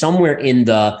Bitcoin somewhere in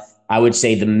I would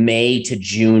say the May to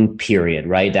June period,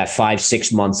 right? That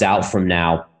 5-6 months out from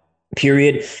now.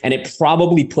 Period. And it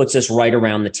probably puts us right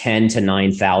around the $10,000 to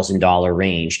 $9,000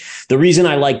 range. The reason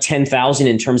I like 10,000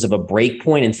 in terms of a break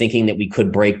point and thinking that we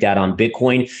could break that on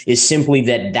Bitcoin is simply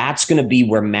that that's going to be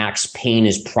where max pain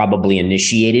is probably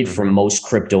initiated for most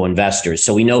crypto investors.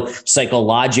 So we know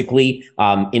psychologically,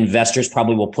 investors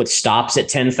probably will put stops at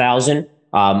 10,000.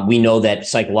 We know that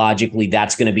psychologically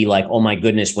that's going to be like, oh my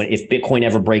goodness, if Bitcoin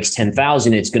ever breaks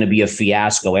 10,000, it's going to be a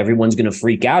fiasco. Everyone's going to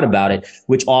freak out about it,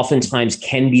 which oftentimes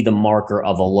can be the marker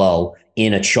of a low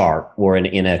in a chart or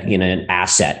in an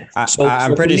asset.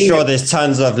 I'm pretty sure there's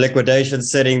tons of liquidation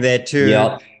sitting there too.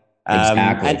 Yep,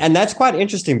 exactly. And that's quite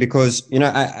interesting because,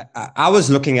 I was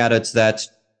looking at it that,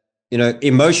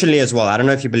 emotionally as well. I don't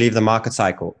know if you believe the market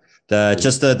cycle.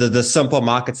 The simple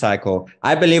market cycle.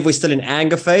 I believe we're still in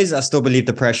anger phase. I still believe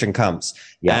depression comes.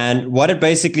 Yeah. And what it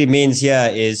basically means here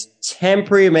is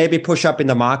temporary, maybe push up in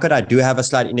the market. I do have a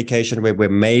slight indication where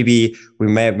maybe we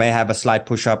may have a slight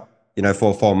push up,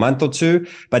 for a month or two,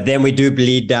 but then we do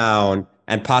bleed down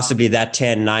and possibly that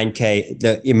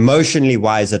 9K, emotionally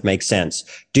wise, it makes sense.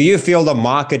 Do you feel the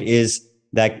market is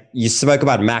that you spoke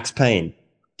about max pain?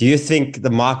 Do you think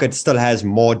the market still has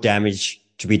more damage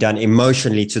to be done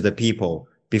emotionally to the people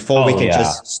before we can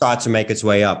just start to make its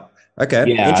way up? Okay.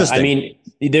 Yeah. Interesting. I mean,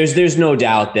 there's no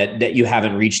doubt that you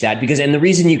haven't reached that and the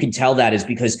reason you can tell that is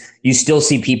because you still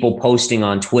see people posting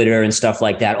on Twitter and stuff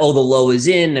like that. Oh, the low is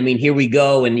in. I mean, here we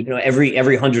go. And every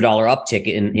 $100 uptick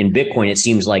in Bitcoin, it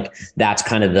seems like that's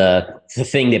kind of the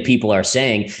thing that people are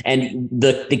saying. And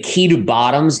the key to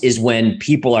bottoms is when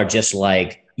people are just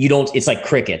like, it's like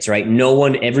crickets, right?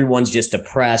 Everyone's just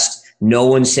depressed. No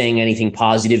one's saying anything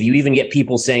positive. You even get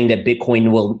people saying that Bitcoin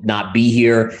will not be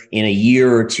here in a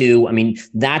year or two. I mean,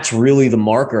 that's really the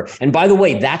marker. And by the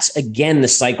way, that's again the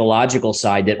psychological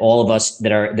side that all of us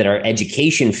that are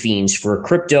education fiends for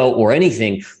crypto or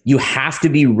anything, you have to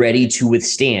be ready to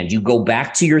withstand. You go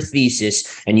back to your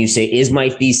thesis and you say, is my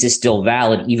thesis still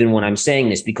valid even when I'm saying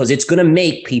this? Because it's going to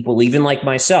make people, even like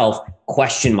myself,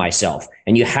 question myself.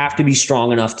 And you have to be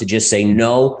strong enough to just say,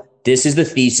 no, this is the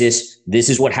thesis. This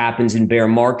is what happens in bear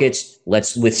markets.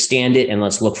 Let's withstand it and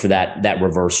let's look for that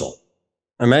reversal.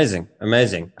 Amazing.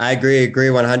 I agree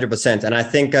 100%. And I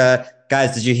think,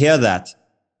 guys, did you hear that?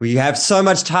 We have so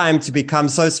much time to become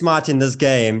so smart in this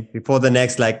game before the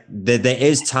next, there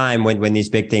is time when these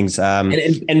big things, and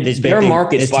bear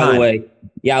markets, by the way.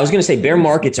 Yeah, I was going to say bear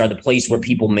markets are the place where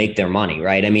people make their money,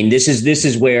 right? I mean, this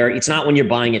is where it's not when you're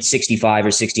buying at 65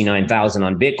 or 69,000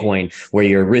 on Bitcoin where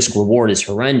your risk reward is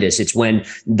horrendous. It's when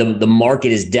the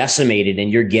market is decimated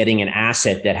and you're getting an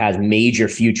asset that has major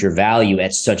future value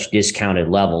at such discounted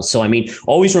levels. So, I mean,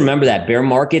 always remember that bear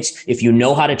markets, if you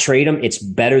know how to trade them, it's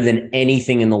better than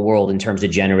anything in the world in terms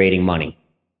of generating money.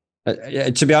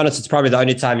 To be honest, it's probably the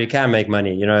only time you can make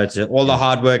money. It's all the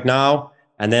hard work now.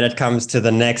 And then it comes to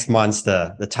the next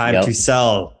monster, the time to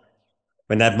sell.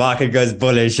 When that market goes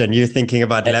bullish and you're thinking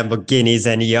about Lamborghinis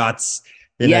and yachts,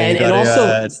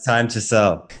 it's time to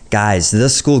sell. Guys,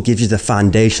 this school gives you the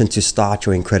foundation to start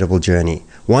your incredible journey.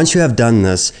 Once you have done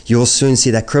this, you'll soon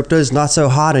see that crypto is not so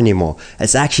hard anymore.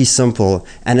 It's actually simple,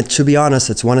 and to be honest,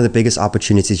 it's one of the biggest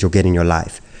opportunities you'll get in your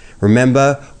life.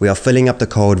 Remember, we are filling up the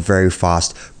code very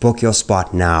fast. Book your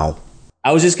spot now.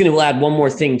 I was just going to add one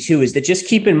more thing too, is that just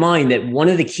keep in mind that one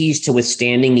of the keys to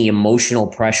withstanding the emotional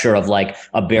pressure of like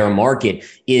a bear market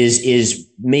is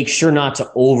make sure not to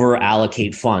over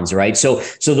allocate funds, right? So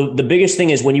the biggest thing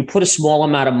is when you put a small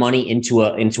amount of money into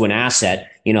an asset,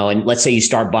 you know, and let's say you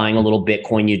start buying a little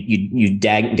Bitcoin, you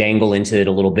dangle into it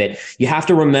a little bit. You have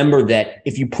to remember that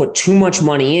if you put too much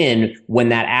money in, when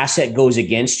that asset goes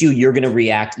against you, you're going to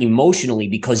react emotionally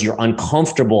because you're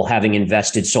uncomfortable having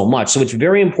invested so much. So it's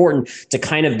very important to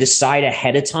kind of decide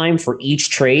ahead of time for each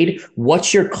trade,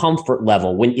 what's your comfort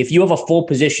level? If you have a full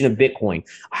position of Bitcoin,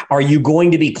 are you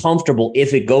going to be comfortable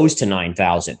if it goes to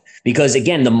 9,000? Because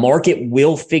again, the market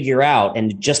will figure out,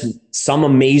 and just some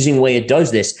amazing way it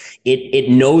does this, it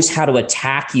knows how to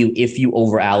attack you if you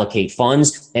over allocate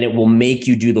funds, and it will make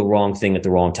you do the wrong thing at the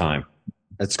wrong time.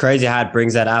 It's crazy how it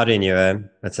brings that out in you.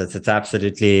 It's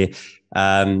absolutely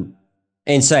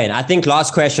insane. I think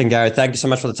last question, Gareth. Thank you so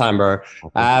much for the time, bro.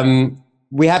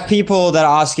 We have people that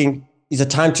are asking, is it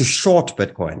time to short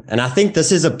Bitcoin? And I think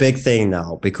this is a big thing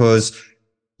now, because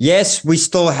yes, we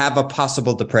still have a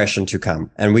possible depression to come,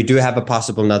 and we do have a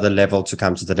possible another level to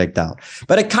come to the leg down.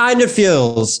 But it kind of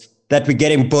feels that we're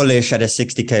getting bullish at a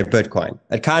 60K Bitcoin.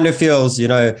 It kind of feels, you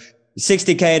know,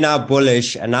 60K now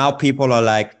bullish, and now people are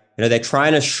like, you know, they're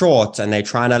trying to short and they're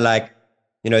trying to like,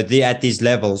 you know, they're at these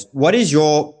levels. What is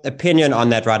your opinion on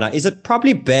that right now? Is it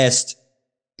probably best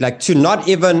like to not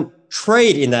even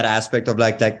trade in that aspect of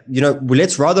like, you know,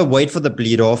 let's rather wait for the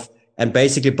bleed off and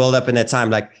basically build up in that time?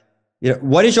 Like, you know,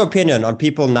 what is your opinion on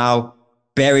people now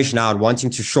bearish now and wanting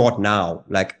to short now?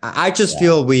 Like, I just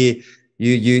feel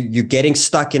you're getting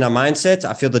stuck in a mindset.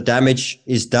 I feel the damage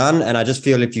is done. And I just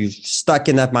feel if you're stuck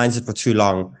in that mindset for too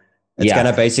long, it's going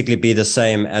to basically be the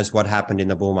same as what happened in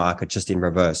the bull market, just in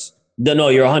reverse. No,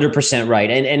 you're 100% right.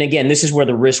 And again, this is where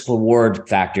the risk reward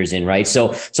factors in, right?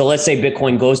 So let's say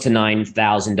Bitcoin goes to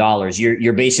 $9,000.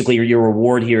 You're basically, your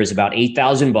reward here is about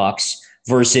 $8,000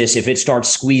 versus if it starts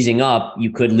squeezing up,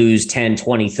 you could lose 10,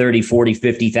 20, 30, 40,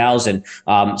 50,000.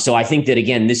 So I think that,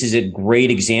 again, this is a great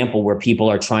example where people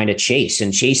are trying to chase,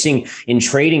 and chasing in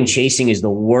trading, chasing is the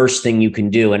worst thing you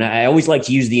can do. And I always like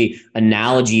to use the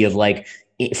analogy of like,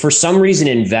 for some reason,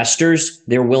 investors,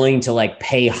 they're willing to like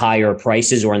pay higher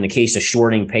prices, or in the case of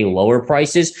shorting, pay lower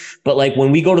prices. But like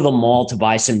when we go to the mall to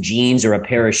buy some jeans or a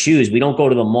pair of shoes, we don't go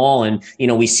to the mall and, you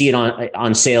know, we see it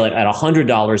on sale at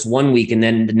 $100 one week, and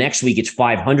then the next week it's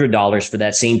 $500 for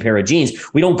that same pair of jeans.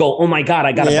 We don't go, oh my God,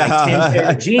 I got to buy 10 pair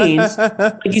of jeans.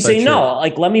 Like you say, true. No,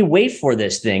 like let me wait for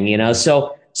this thing, you know?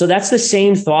 So that's the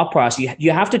same thought process.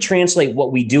 You have to translate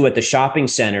what we do at the shopping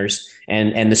centers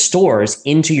and the stores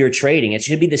into your trading. It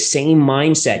should be the same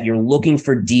mindset. You're looking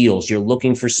for deals. You're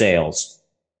looking for sales.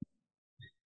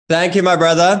 Thank you, my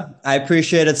brother. I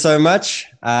appreciate it so much.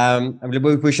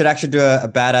 We should actually do a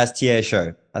badass TA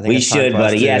show. I think we should,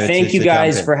 buddy. Yeah. Thank you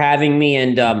guys for having me.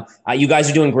 And you guys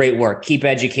are doing great work. Keep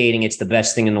educating. It's the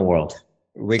best thing in the world.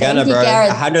 We're gonna, bro.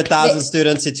 100,000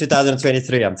 students in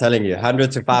 2023. I'm telling you,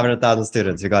 100 to 500,000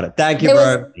 students. We got it. Thank you,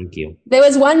 bro. Thank you. There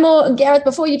was one more, Gareth,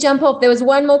 before you jump off, there was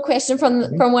one more question from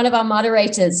one of our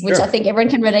moderators, which I think everyone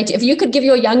can relate to. If you could give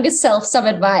your younger self some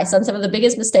advice on some of the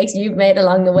biggest mistakes you've made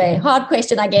along the way. Hard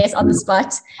question, I guess, on the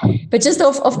spot. But just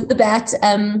off the bat,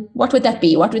 what would that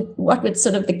be? What would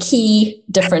sort of the key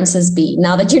differences be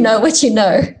now that you know what you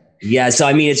know? Yeah. So,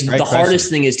 I mean, it's the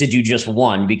hardest thing is to do just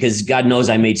one, because God knows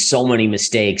I made so many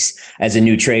mistakes as a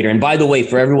new trader. And by the way,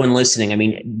 for everyone listening, I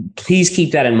mean, please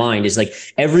keep that in mind, is like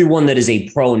everyone that is a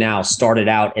pro now started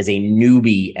out as a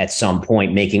newbie at some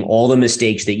point, making all the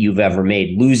mistakes that you've ever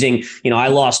made, losing, you know, I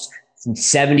lost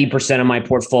 70% of my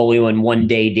portfolio in one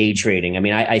day trading. I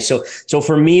mean, so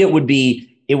for me, it would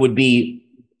be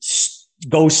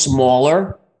go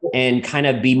smaller and kind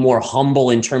of be more humble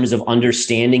in terms of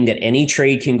understanding that any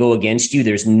trade can go against you.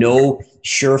 There's no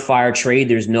surefire trade.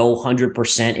 There's no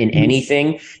 100% in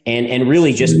anything. And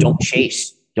really just don't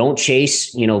chase. Don't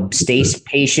chase, you know, stay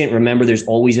patient. Remember, there's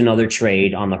always another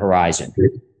trade on the horizon.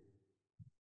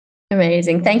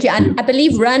 Amazing. Thank you. And I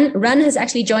believe Run has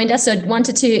actually joined us. So I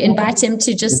wanted to invite him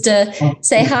to just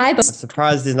say hi. I'm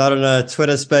surprised he's not on a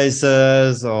Twitter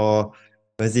Spaces, or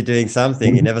is he doing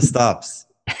something? He never stops.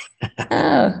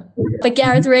 Oh, but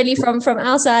Gareth, really from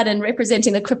our side and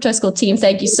representing the Crypto School team,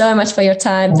 thank you so much for your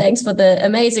time. Thanks for the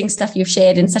amazing stuff you've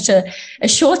shared in such a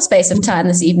short space of time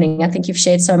this evening. I think you've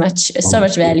shared so much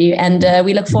value, and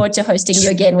we look forward to hosting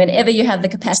you again whenever you have the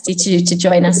capacity to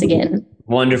join us again.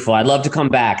 Wonderful. I'd love to come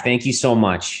back. Thank you so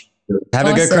much. Have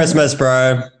a good Christmas,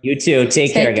 bro. You too.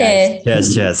 Take care,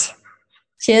 guys.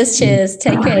 Cheers. Cheers.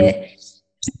 Take care.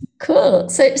 Cool.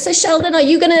 So Sheldon, are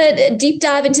you going to deep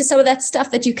dive into some of that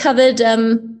stuff that you covered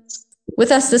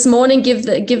with us this morning? Give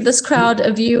this crowd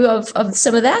a view of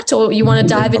some of that, or you want to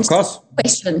dive into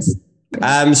questions?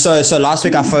 So last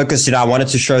week I focused, I wanted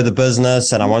to show the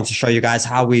business and I wanted to show you guys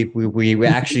how we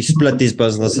actually split these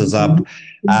businesses up.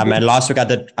 And last week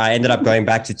I ended up going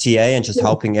back to TA and just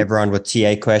helping everyone with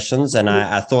TA questions. And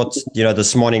I thought,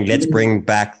 this morning, let's bring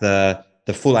back the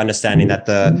full understanding that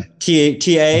the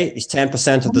TA is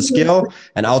 10% of the skill,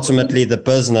 and ultimately the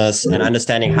business and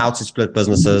understanding how to split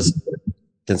businesses.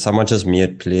 Can someone just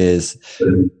mute, please?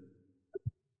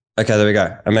 Okay, there we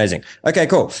go. Amazing. Okay,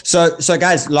 cool. So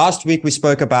guys, last week we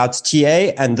spoke about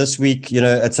TA, and this week,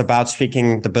 it's about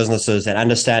speaking the businesses and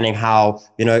understanding how,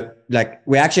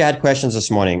 we actually had questions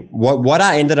this morning. What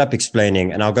I ended up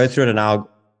explaining, and I'll go through it now,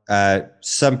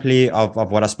 simply of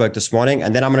what I spoke this morning.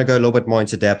 And then I'm going to go a little bit more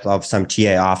into depth of some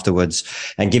TA afterwards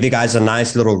and give you guys a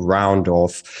nice little round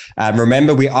off.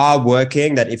 Remember, we are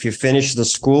working that if you finish the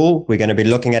school, we're going to be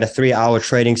looking at a 3-hour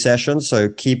trading session. So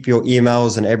keep your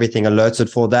emails and everything alerted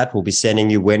for that. We'll be sending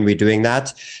you when we're doing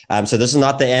that. So this is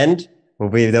not the end.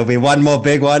 There'll be one more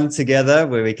big one together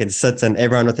where we can sit and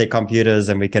everyone with their computers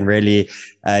and we can really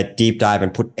deep dive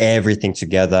and put everything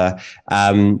together.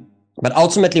 But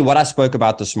ultimately, what I spoke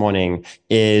about this morning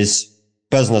is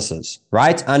businesses,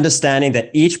 right? Understanding that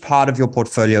each part of your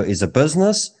portfolio is a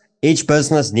business. Each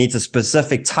business needs a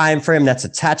specific time frame that's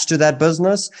attached to that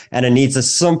business, and it needs a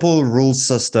simple rule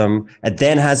system. It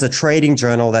then has a trading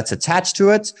journal that's attached to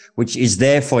it, which is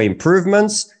there for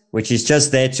improvements, which is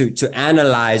just there to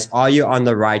analyze, are you on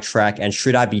the right track and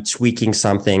should I be tweaking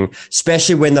something,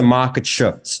 especially when the market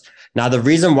shifts. Now, the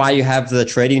reason why you have the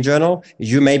trading journal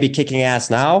is you may be kicking ass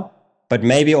now, but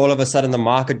maybe all of a sudden the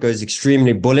market goes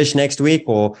extremely bullish next week,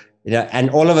 or, and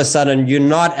all of a sudden you're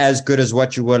not as good as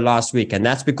what you were last week. And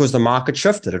that's because the market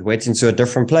shifted. It went into a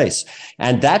different place.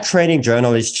 And that trading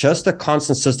journal is just a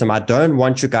constant system. I don't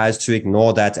want you guys to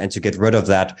ignore that and to get rid of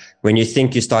that when you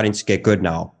think you're starting to get good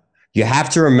now. You have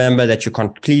to remember that you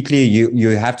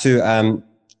have to,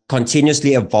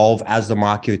 continuously evolve as the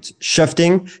market's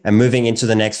shifting and moving into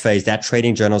the next phase. That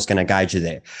trading journal is going to guide you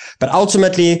there. But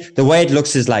ultimately, the way it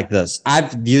looks is like this.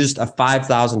 I've used a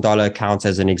 $5,000 account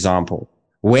as an example.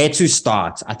 Where to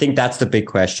start? I think that's the big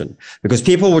question, because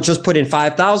people will just put in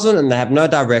 5,000 and they have no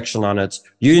direction on it.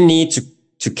 You need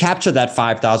to capture that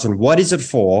 5,000. What is it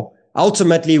for?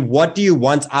 Ultimately, what do you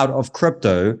want out of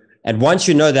crypto? And once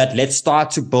you know that, let's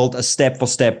start to build a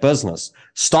step-for-step business.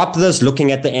 Stop this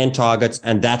looking at the end targets,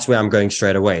 and that's where I'm going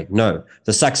straight away. No,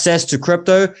 the success to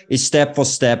crypto is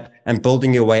step-for-step and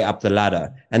building your way up the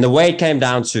ladder. And the way it came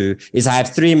down to is I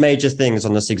have 3 major things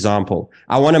on this example.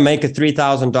 I want to make a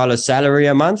 $3,000 salary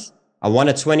a month. I want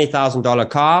a $20,000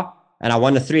 car, and I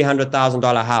want a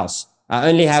 $300,000 house. I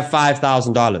only have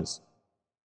 $5,000.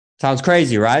 Sounds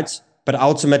crazy, right? But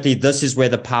ultimately, this is where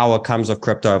the power comes of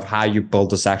crypto, of how you build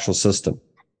this actual system.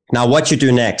 Now, what you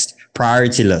do next,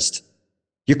 priority list.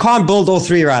 You can't build all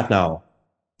 3 right now.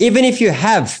 Even if you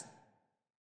have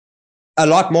a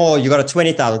lot more, you got a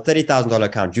 $20,000, $30,000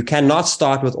 account, you cannot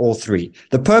start with all 3.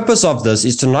 The purpose of this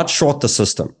is to not short the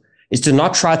system, is to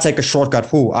not try to take a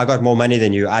shortcut. Ooh, I got more money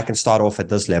than you. I can start off at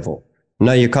this level.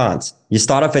 No, you can't. You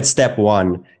start off at step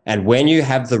 1. And when you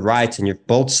have the right and you've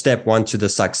built step 1 to the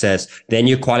success, then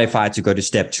you qualify to go to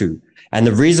step 2. And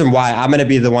the reason why I'm going to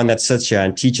be the one that sits here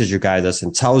and teaches you guys this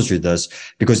and tells you this,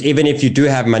 because even if you do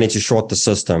have money to short the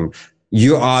system,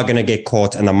 you are going to get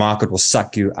caught and the market will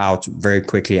suck you out very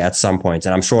quickly at some point.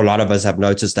 And I'm sure a lot of us have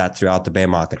noticed that throughout the bear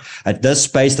market. At this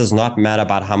space does not matter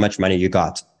about how much money you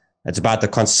got. It's about the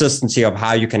consistency of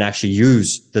how you can actually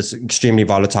use this extremely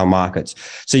volatile market.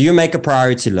 So you make a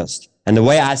priority list. And the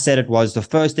way I said it was, the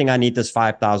first thing I need this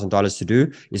 $5,000 to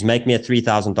do is make me a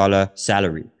 $3,000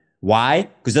 salary. Why?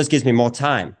 Because this gives me more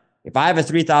time. If I have a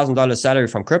 $3,000 salary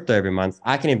from crypto every month,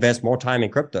 I can invest more time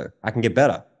in crypto. I can get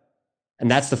better.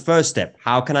 And that's the first step.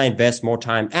 How can I invest more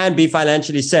time and be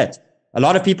financially set? A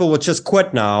lot of people will just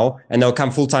quit now and they'll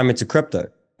come full time into crypto,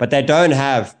 but they don't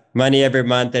have money every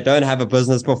month. They don't have a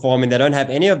business performing. They don't have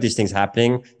any of these things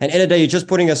happening. And in the day, you're just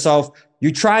putting yourself,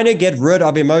 you're trying to get rid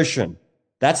of emotion.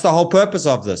 That's the whole purpose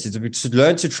of this, is to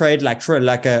learn to trade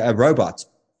like a robot.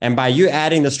 And by you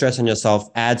adding the stress on yourself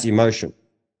adds emotion.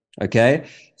 Okay.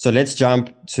 So let's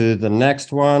jump to the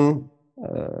next one.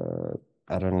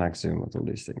 I don't like Zoom with all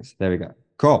these things. There we go.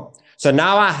 Cool. So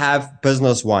now I have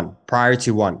business 1,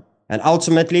 priority 1. And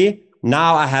ultimately,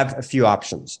 now I have a few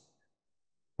options.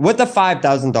 With the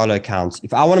 $5,000 accounts,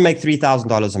 if I want to make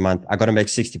 $3,000 a month, I got to make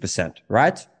 60%,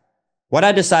 right? What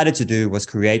I decided to do was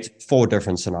create 4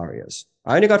 different scenarios.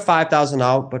 I only got 5,000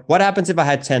 now, but what happens if I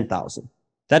had 10,000?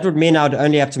 That would mean I would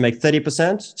only have to make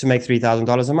 30% to make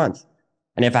 $3,000 a month.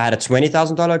 And if I had a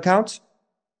 $20,000 account,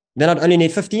 then I'd only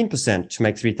need 15% to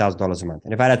make $3,000 a month.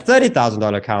 And if I had a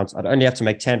 $30,000 account, I'd only have to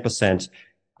make 10%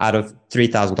 out of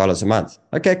 $3,000 a month.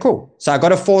 Okay, cool. So I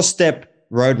got a 4-step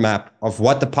roadmap of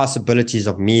what the possibilities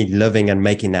of me living and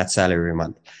making that salary a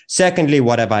month. Secondly,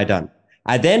 what have I done?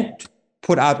 I then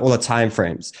put out all the time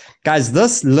frames. Guys,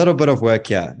 this little bit of work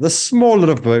here, this small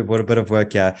little bit of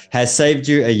work here has saved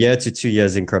you a year to 2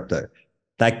 years in crypto.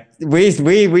 Like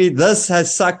this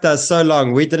has sucked us so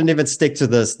long. We didn't even stick to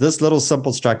this little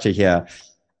simple structure here.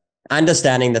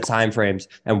 Understanding the time frames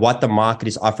and what the market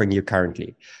is offering you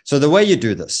currently. So the way you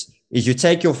do this is you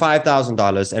take your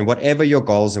 $5,000 and whatever your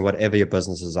goals and whatever your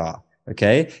businesses are.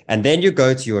 Okay. And then you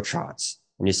go to your charts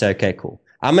and you say, okay, cool.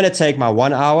 I'm going to take my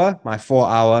 1 hour, my 4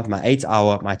 hour, my 8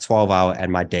 hour, my 12 hour,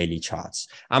 and my daily charts.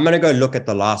 I'm going to go look at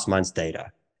the last month's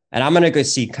data and I'm going to go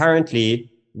see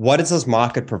currently what does this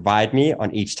market provide me on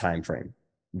each time frame?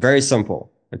 Very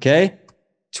simple. Okay.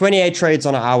 28 trades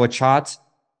on an hour chart,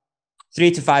 3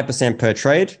 to 5% per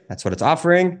trade. That's what it's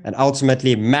offering. And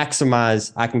ultimately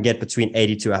maximize, I can get between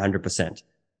 80 to 100%.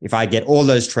 If I get all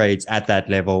those trades at that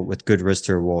level with good risk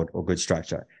to reward or good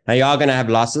structure. Now you are going to have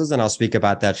losses and I'll speak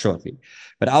about that shortly.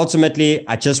 But ultimately,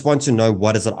 I just want to know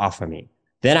what does it offer me.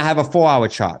 Then I have a 4-hour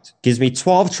chart, gives me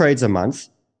 12 trades a month,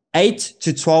 8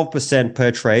 to 12%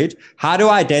 per trade. How do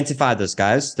I identify this,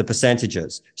 guys? The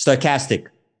percentages, stochastic,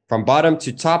 from bottom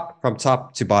to top, from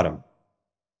top to bottom.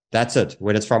 That's it.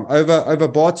 When it's from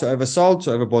overbought to oversold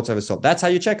to overbought to oversold. That's how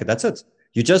you check it. That's it.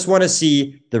 You just want to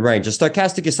see the range. The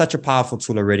stochastic is such a powerful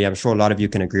tool already. I'm sure a lot of you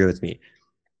can agree with me.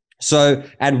 So,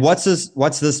 and what's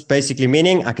this basically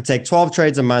meaning? I could take 12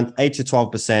 trades a month, 8 to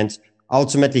 12%,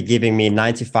 ultimately giving me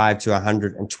 95 to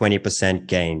 120%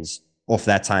 gains off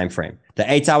that time frame. The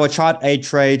 8-hour chart, 8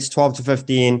 trades, 12 to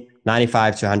 15,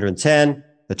 95 to 110.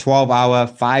 The 12-hour,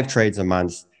 5 trades a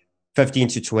month, 15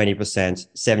 to 20%,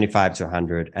 75 to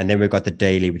 100. And then we've got the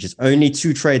daily, which is only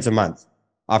 2 trades a month,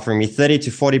 offering me 30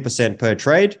 to 40% per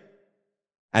trade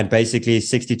and basically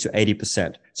 60 to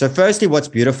 80%. So firstly, what's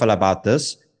beautiful about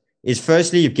this is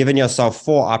firstly, you've given yourself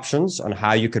 4 options on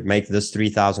how you could make this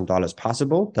 $3,000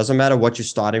 possible. Doesn't matter what you're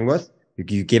starting with.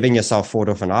 You're giving yourself 4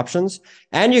 different options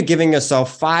and you're giving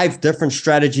yourself 5 different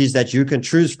strategies that you can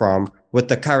choose from with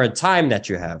the current time that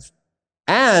you have.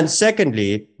 And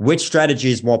secondly, which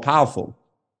strategy is more powerful?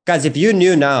 Guys, if you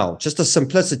knew now, just the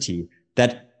simplicity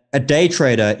that a day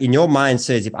trader in your mind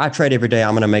says, if I trade every day,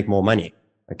 I'm going to make more money.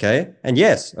 Okay. And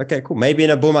yes. Okay, cool. Maybe in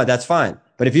a boom, that's fine.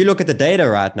 But if you look at the data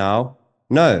right now,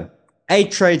 no, 8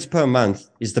 trades per month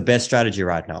is the best strategy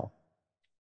right now.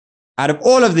 Out of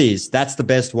all of these, that's the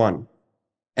best one.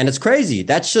 And it's crazy.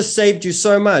 That's just saved you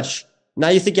so much. Now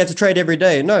you think you have to trade every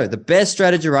day. No, the best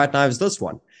strategy right now is this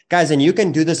one. Guys, and you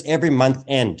can do this every month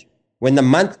end. When the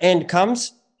month end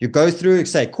comes, you go through and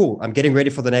say, cool, I'm getting ready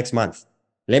for the next month.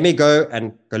 Let me go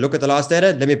look at the last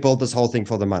data. Let me build this whole thing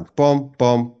for the month. Boom,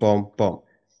 boom, boom, boom.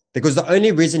 Because the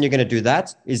only reason you're going to do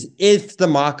that is if the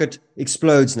market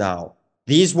explodes now.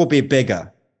 These will be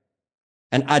bigger.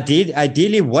 And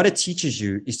ideally, what it teaches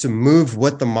you is to move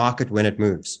with the market when it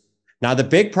moves. Now, the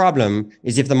big problem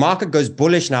is if the market goes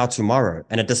bullish now tomorrow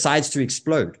and it decides to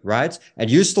explode, right? And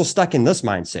you're still stuck in this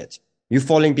mindset, you're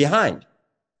falling behind.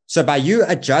 So by you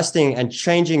adjusting and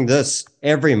changing this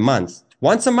every month,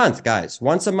 once a month, guys,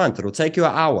 once a month, it'll take you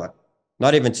an hour.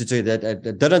 Not even to do that.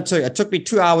 It took me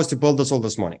 2 hours to build this all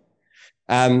this morning.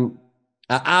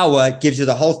 An hour gives you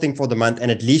the whole thing for the month,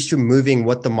 and at least you're moving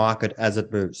with the market as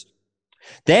it moves.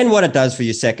 Then what it does for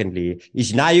you, secondly,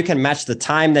 is now you can match the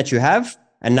time that you have,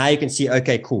 and now you can see,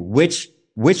 okay, cool, which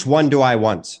one do I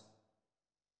want?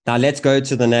 Now let's go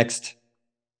to the next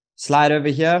slide over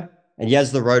here, and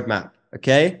here's the roadmap,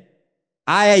 okay?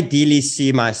 I ideally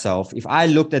see myself, if I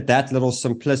looked at that little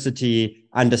simplicity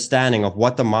understanding of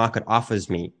what the market offers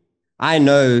me, I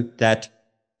know that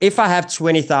if I have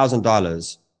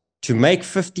 $20,000 to make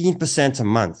 15% a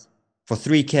month for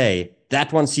 3K,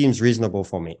 that one seems reasonable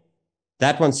for me.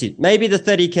 That one seems, maybe the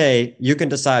 30K, you can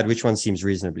decide which one seems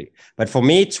reasonably. But for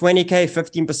me, 20K,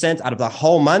 15% out of the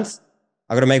whole month,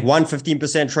 I'm going to make one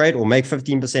 15% trade or make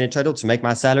 15% in total to make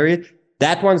my salary.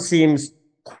 That one seems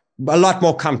a lot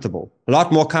more comfortable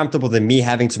than me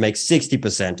having to make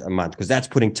 60% a month, because that's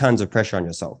putting tons of pressure on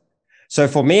yourself. So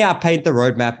for me, I paint the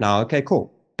roadmap now. Okay,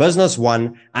 cool. Business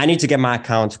 1, I need to get my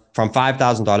account from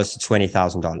 $5,000 to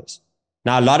 $20,000.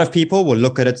 Now, a lot of people will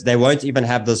look at it. They won't even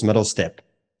have this middle step.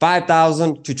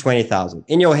 5,000 to 20,000.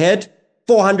 In your head,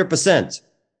 400%.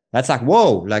 That's like,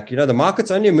 whoa, like, you know, the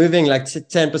market's only moving like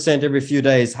 10% every few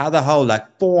days. How the hell,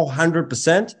 like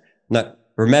 400%? No,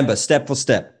 remember, step for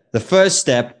step. The first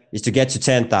step is to get to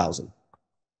 10,000.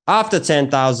 After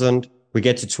 10,000, we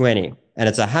get to 20, and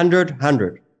it's 100,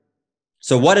 100.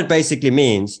 So what it basically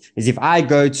means is if I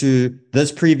go to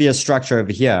this previous structure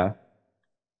over here,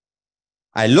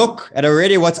 I look at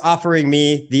already what's offering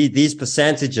me these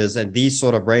percentages and these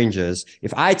sort of ranges.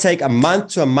 If I take a month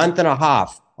to a month and a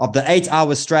half of the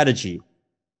 8-hour strategy,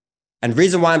 and the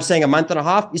reason why I'm saying a month and a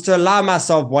half is to allow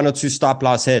myself 1 or 2 stop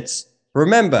loss hits.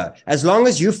 Remember, as long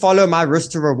as you follow my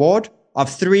risk to reward of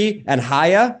 3 and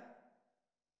higher,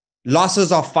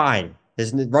 losses are fine.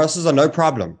 Losses are no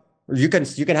problem. You can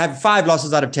have 5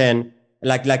 losses out of 10.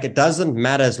 Like it doesn't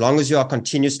matter as long as you are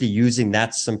continuously using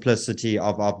that simplicity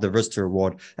of the risk to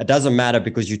reward. It doesn't matter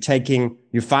because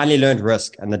you finally learned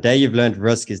risk. And the day you've learned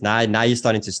risk is now you're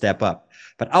starting to step up.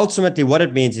 But ultimately what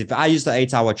it means, if I use the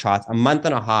 8-hour chart, a month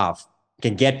and a half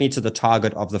can get me to the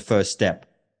target of the first step.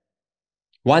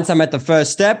 Once I'm at the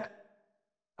first step,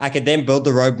 I can then build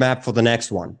the roadmap for the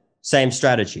next one. Same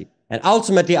strategy. And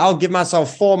ultimately I'll give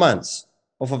myself 4 months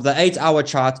off of the 8-hour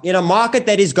chart in a market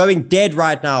that is going dead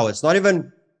right now. It's not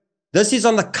even, this is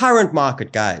on the current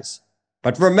market, guys.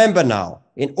 But remember now,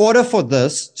 in order for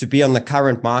this to be on the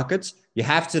current market, you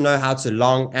have to know how to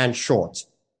long and short.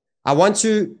 I want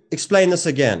to explain this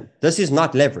again. This is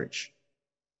not leverage.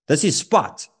 This is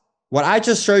spot. What I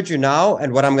just showed you now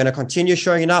and what I'm going to continue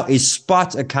showing you now is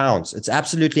spot accounts. It's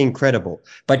absolutely incredible.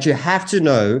 But you have to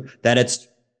know that it's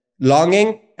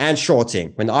longing and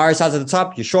shorting. When the RSI is at the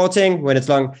top, you're shorting when it's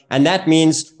long. And that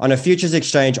means on a futures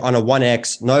exchange, on a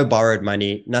 1x, no borrowed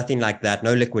money, nothing like that,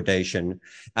 no liquidation,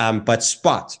 but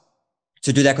spot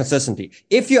to do that consistently.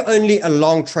 If you're only a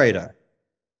long trader,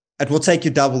 it will take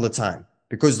you double the time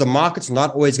because the market's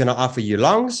not always going to offer you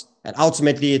longs and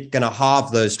ultimately it's going to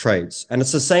halve those trades. And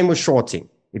it's the same with shorting.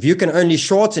 If you can only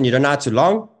short and you don't know how to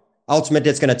long, ultimately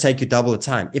it's going to take you double the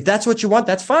time. If that's what you want,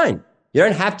 that's fine. You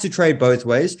don't have to trade both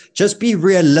ways. Just be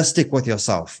realistic with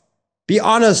yourself. Be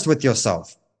honest with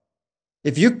yourself.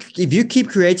 If you keep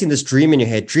creating this dream in your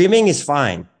head, dreaming is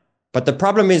fine. But the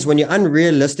problem is when you're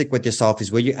unrealistic with yourself is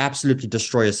where you absolutely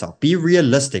destroy yourself. Be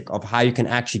realistic of how you can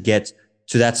actually get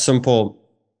to that simple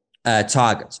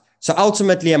target. So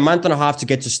ultimately a month and a half to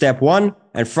get to step 1.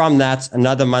 And from that,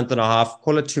 another month and a half,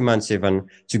 call it 2 months even,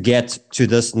 to get to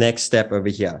this next step over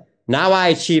here. Now I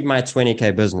achieved my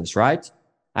 20K business, right?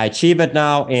 I achieve it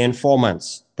now in 4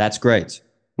 months. That's great.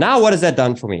 Now, what has that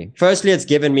done for me? Firstly, it's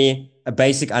given me a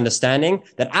basic understanding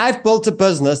that I've built a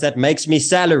business that makes me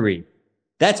salary.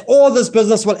 That's all this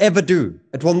business will ever do.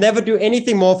 It will never do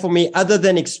anything more for me other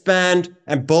than expand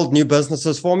and build new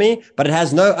businesses for me. But it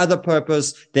has no other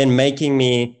purpose than making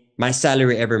me my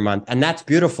salary every month. And that's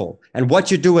beautiful. And what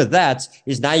you do with that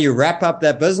is now you wrap up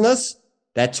that business,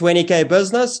 that 20K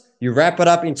business, you wrap it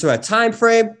up into a time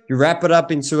frame, you wrap it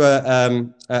up into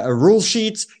a rule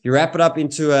sheet, you wrap it up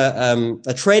into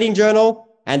a trading journal,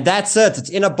 and that's it. It's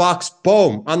in a box,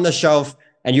 boom, on the shelf,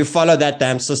 and you follow that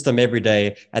damn system every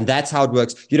day, and that's how it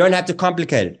works. You don't have to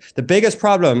complicate it. The biggest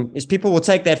problem is people will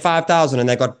take that 5,000 and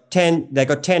they got 10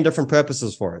 different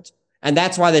purposes for it. And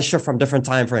that's why they shift from different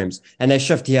time frames and they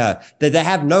shift here. They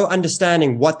have no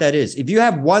understanding what that is. If you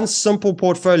have one simple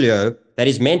portfolio that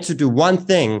is meant to do one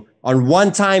thing on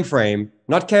one time frame,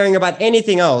 not caring about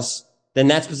anything else than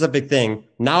that specific thing,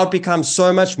 now it becomes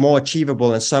so much more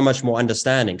achievable and so much more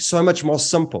understanding, so much more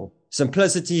simple.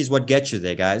 Simplicity is what gets you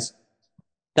there, guys.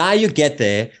 Now you get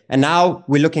there, and now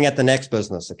we're looking at the next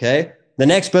business, okay? The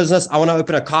next business, I want to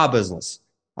open a car business.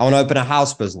 I want to open a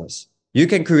house business. You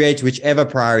can create whichever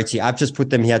priority. I've just put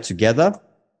them here together.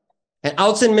 And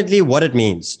ultimately what it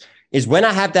means is when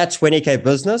I have that 20K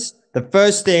business, the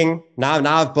first thing, now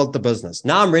I've built the business.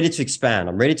 Now I'm ready to expand.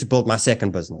 I'm ready to build my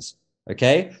second business.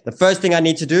 Okay. The first thing I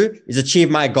need to do is achieve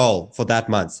my goal for that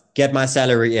month, get my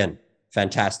salary in.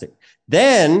 Fantastic.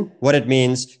 Then what it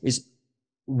means is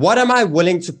what am I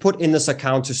willing to put in this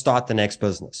account to start the next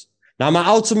business? Now my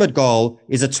ultimate goal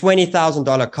is a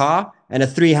 $20,000 car and a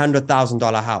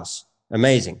 $300,000 house.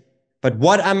 Amazing. But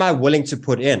what am I willing to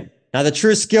put in? Now, the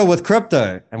true skill with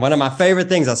crypto, and one of my favorite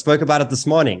things, I spoke about it this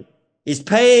morning, is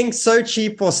paying so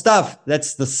cheap for stuff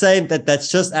that's the same, that's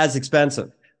just as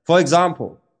expensive. For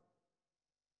example,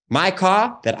 my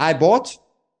car that I bought,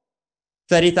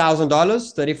 $30,000,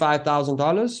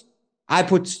 $35,000, I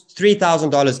put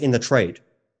 $3,000 in the trade.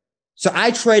 So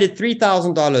I traded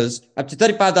 $3,000 up to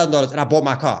 $35,000 and I bought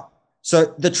my car.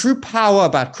 So the true power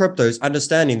about crypto is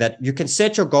understanding that you can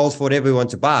set your goals for whatever you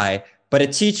want to buy, but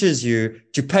it teaches you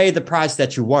to pay the price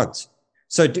that you want.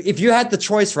 So if you had the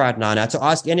choice right now to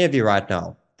ask any of you right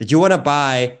now, that you want to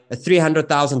buy a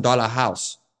 $300,000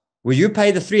 house. Will you pay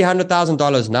the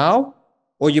 $300,000 now?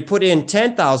 Or you put in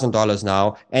 $10,000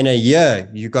 now, and a year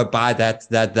you go buy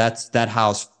that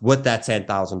house with that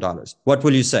 $10,000. What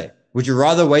will you say? Would you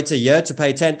rather wait a year to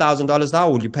pay $10,000 now,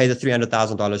 or will you pay the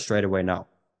 $300,000 straight away now?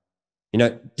 You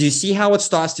know, do you see how it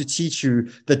starts to teach you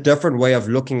the different way of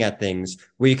looking at things,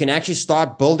 where you can actually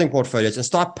start building portfolios and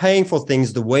start paying for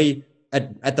things the way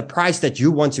at the price that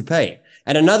you want to pay?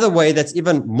 And another way that's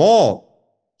even more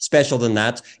special than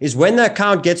that is when the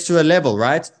account gets to a level,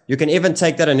 right? You can even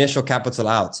take that initial capital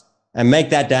out and make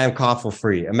that damn car for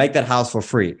free and make that house for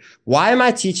free. Why am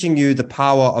I teaching you the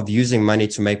power of using money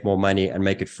to make more money and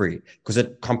make it free? Because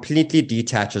it completely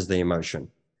detaches the emotion.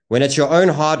 When it's your own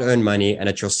hard-earned money and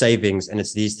it's your savings and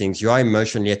it's these things, you are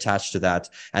emotionally attached to that.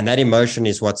 And that emotion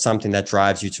is what's something that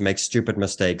drives you to make stupid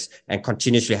mistakes and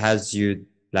continuously has you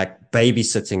like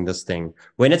babysitting this thing.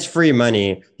 When it's free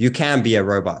money, you can be a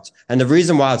robot. And the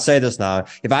reason why I'd say this now,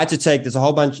 if I had to take, there's a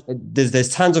whole bunch, there's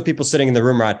tons of people sitting in the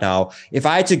room right now. If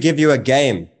I had to give you a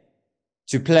game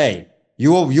to play,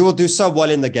 you will do so well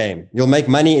in the game. You'll make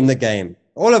money in the game.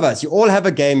 All of us, you all have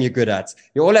a game you're good at.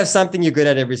 You all have something you're good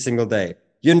at every single day.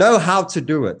 You know how to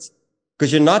do it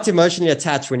because you're not emotionally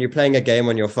attached when you're playing a game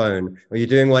on your phone or you're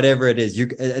doing whatever it is.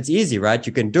 It's easy, right?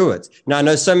 You can do it. Now, I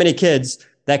know so many kids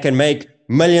that can make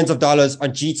millions of dollars on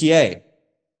GTA.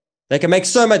 They can make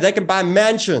so much, they can buy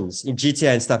mansions in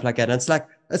GTA and stuff like that. And it's like,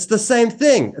 it's the same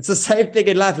thing. It's the same thing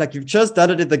in life. Like you've just done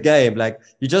it in the game. Like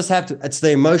you just have to, it's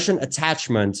the emotion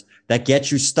attachment that gets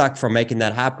you stuck from making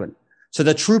that happen. So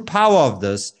the true power of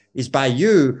this is by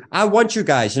you. I want you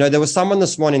guys, you know, there was someone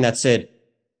this morning that said,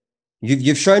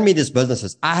 you've shown me these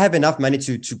businesses. I have enough money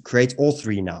to create all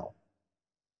three now.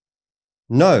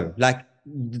 No, like,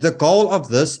 the goal of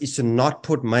this is to not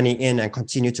put money in and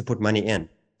continue to put money in.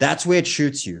 That's where it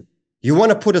shoots you. You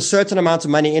want to put a certain amount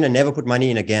of money in and never put money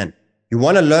in again. You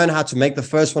want to learn how to make the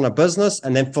first one a business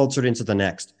and then filter it into the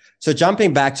next. So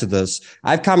jumping back to this,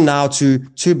 I've come now to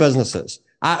 2 businesses.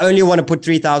 I only want to put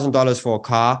 $3,000 for a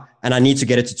car and I need to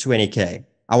get it to 20K.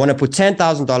 I want to put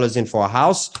 $10,000 in for a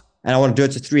house and I want to do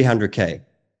it to 300K.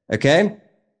 Okay.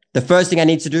 The first thing I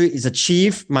need to do is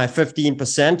achieve my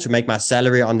 15% to make my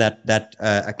salary on that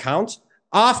account.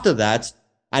 After that,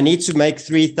 I need to make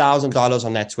 $3,000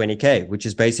 on that 20K, which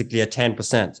is basically a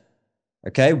 10%.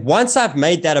 Okay. Once I've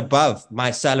made that above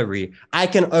my salary, I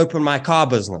can open my car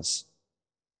business.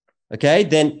 Okay.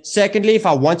 Then secondly, if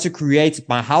I want to create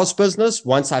my house business,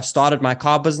 once I've started my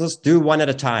car business, do one at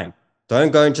a time.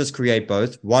 Don't go and just create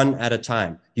both, one at a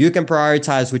time. You can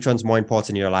prioritize which one's more important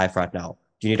in your life right now.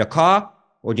 Do you need a car?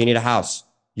 Or do you need a house?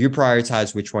 You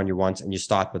prioritize which one you want and you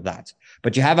start with that.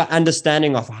 But you have an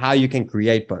understanding of how you can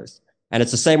create both. And it's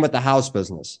the same with the house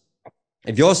business.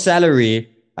 If your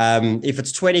salary, if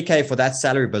it's 20K for that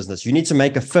salary business, you need to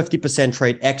make a 50%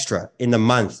 trade extra in the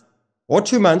month or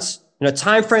 2 months. You know,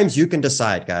 time frames you can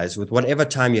decide, guys, with whatever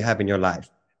time you have in your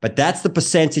life. But that's the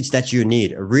percentage that you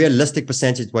need, a realistic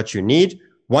percentage what you need.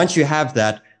 Once you have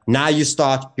that, now you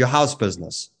start your house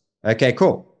business. Okay,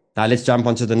 cool. Now let's jump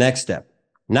on to the next step.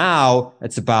 Now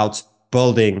it's about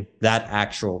building that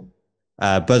actual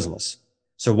business.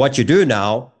 So what you do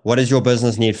now, what does your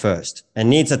business need first? It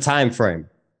needs a time frame.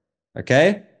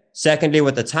 Okay. Secondly,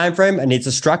 with the time frame, it needs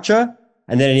a structure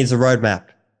and then it needs a roadmap.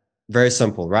 Very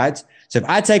simple, right? So if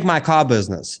I take my car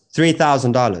business,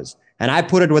 $3,000, and I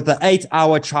put it with the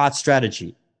 8-hour chart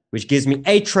strategy, which gives me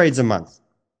 8 trades a month.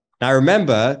 Now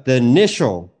remember, the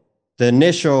initial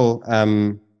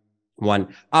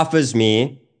one offers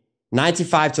me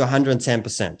 95 to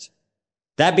 110%.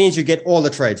 That means you get all the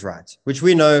trades right, which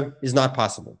we know is not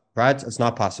possible, right? It's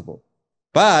not possible.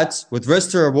 But with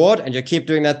risk to reward and you keep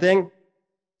doing that thing,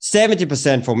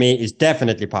 70% for me is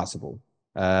definitely possible.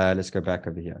 Let's go back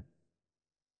over here.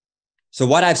 So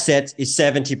what I've set is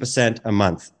 70% a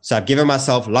month. So I've given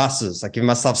myself losses. I've given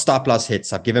myself stop loss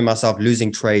hits. I've given myself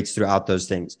losing trades throughout those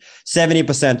things.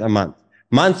 70% a month.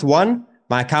 Month 1,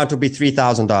 my account will be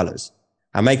 $3,000.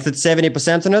 I make the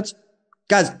 70% on it.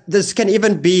 Guys, this can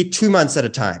even be 2 months at a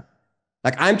time.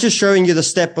 Like I'm just showing you the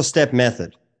step-by-step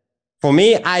method. For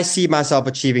me, I see myself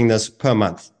achieving this per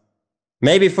month.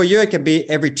 Maybe for you, it can be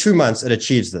every 2 months it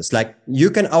achieves this. Like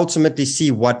you can ultimately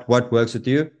see what works with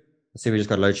you. Let's see, we just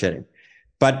got load shedding.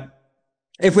 But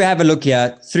if we have a look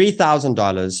here,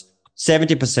 $3,000,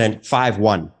 70%,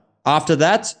 5-1. After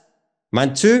that,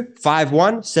 month 2,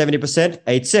 5-1, 70%,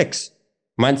 8-6.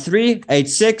 Month 3,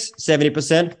 8-6,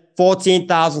 70%,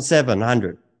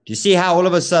 14,700. Do you see how all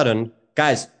of a sudden,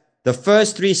 guys, the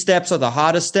first 3 steps are the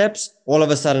hardest steps. All of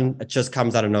a sudden, it just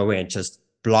comes out of nowhere and just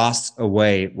blasts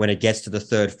away when it gets to the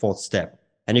 3rd, 4th step.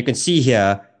 And you can see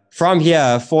here, From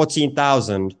here,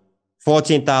 14,000 on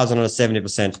a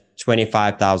 70%,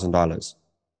 $25,000.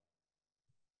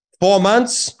 4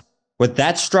 months with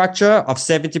that structure of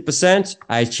 70%,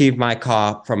 I achieved my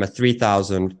car from a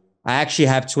 3,000. I actually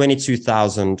have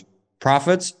 22,000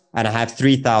 profits, and I have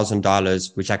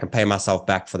 $3,000, which I can pay myself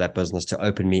back for that business to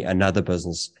open me another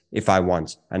business if I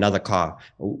want, another car,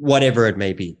 whatever it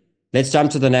may be. Let's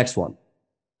jump to the next one.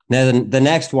 Now, the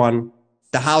next one,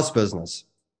 the house business.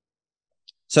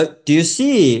 So do you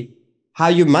see how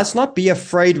you must not be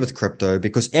afraid with crypto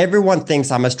because everyone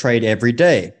thinks I must trade every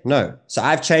day? No. So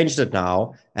I've changed it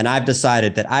now, and I've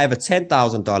decided that I have a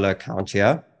 $10,000 account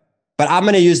here, but I'm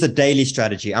going to use the daily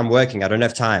strategy. I'm working. I don't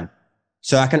have time.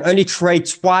 So I can only trade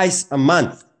twice a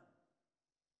month.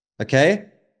 Okay.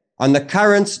 On the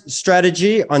current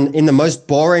strategy, in the most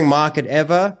boring market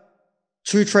ever,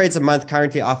 2 trades a month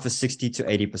currently offers 60 to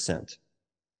 80%.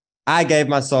 I gave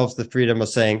myself the freedom of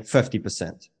saying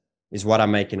 50% is what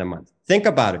I'm making a month. Think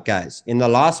about it, guys. In the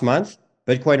last month,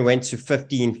 Bitcoin went to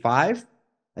 15.5,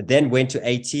 and then went to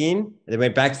 18, and then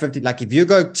went back to 50. Like if you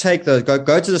go take those,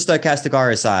 go to the stochastic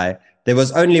RSI, there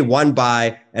was only 1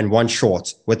 buy and 1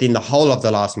 short within the whole of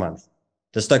the last month.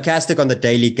 The stochastic on the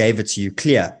daily gave it to you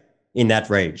clear in that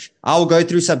range. I'll go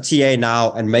through some TA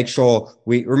now and make sure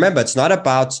we remember it's not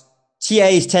about TA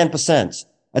is 10%.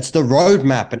 It's the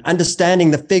roadmap and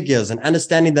understanding the figures and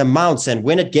understanding the amounts. And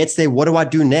when it gets there, what do I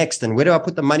do next? And where do I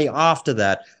put the money after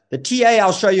that? The TA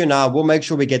I'll show you now. We'll make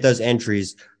sure we get those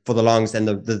entries for the longs, and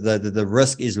the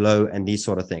risk is low and these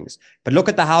sort of things. But look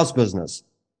at the house business.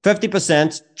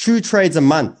 50%, 2 trades a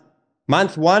month.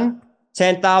 Month 1,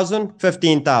 10,000,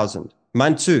 15,000.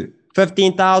 Month 2,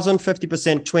 15,000,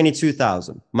 50%,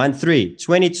 22,000. Month 3,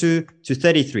 22 to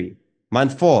 33.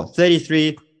 Month 4,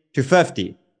 33 to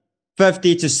 50.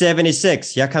 50 to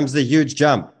 76. Here comes the huge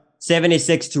jump.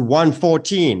 76 to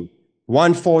 114.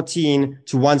 114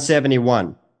 to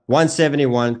 171.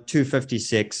 171,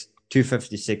 256,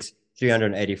 256,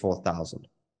 384,000.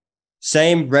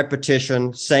 Same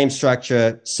repetition, same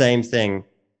structure, same thing.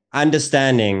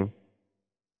 Understanding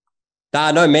that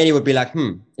I know many would be like,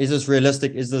 is this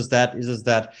realistic? Is this that? Is this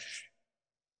that?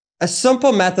 A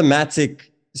simple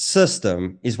mathematic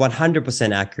system is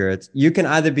 100% accurate. You can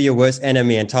either be your worst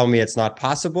enemy and tell me it's not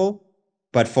possible.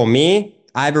 But for me,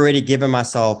 I've already given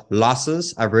myself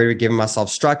losses. I've already given myself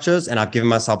structures, and I've given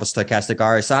myself a stochastic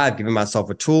RSI. I've given myself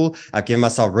a tool. I've given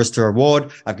myself risk to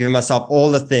reward. I've given myself all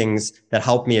the things that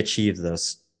help me achieve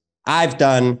this. I've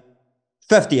done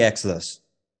 50x this,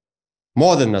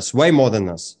 more than this, way more than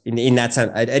this. In that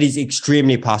sense, it is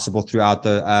extremely possible throughout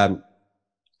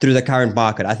through the current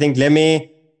market. I think, let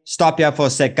me stop here for a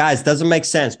sec. Guys, doesn't make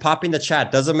sense. Pop in the chat.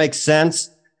 Doesn't make sense.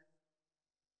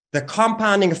 The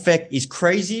compounding effect is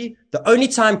crazy. The only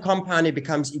time compounding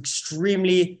becomes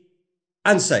extremely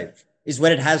unsafe is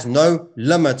when it has no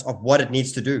limit of what it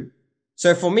needs to do.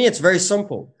 So for me, it's very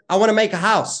simple. I want to make a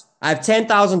house. I have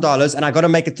 $10,000 and I got to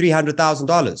make it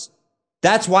 $300,000.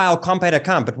 That's why I'll compound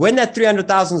account. But when that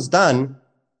 300,000 is done,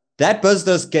 that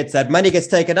business that money gets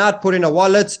taken out, put in a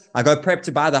wallet. I go prep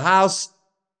to buy the house.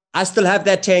 I still have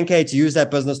that 10K to use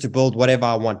that business to build whatever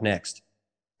I want next.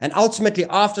 And ultimately,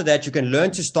 after that, you can learn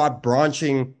to start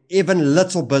branching even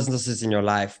little businesses in your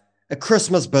life. A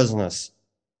Christmas business,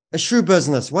 a shoe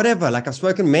business, whatever. Like I've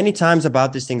spoken many times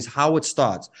about these things, how it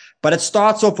starts. But it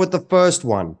starts off with the first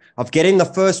one, of getting the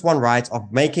first one right,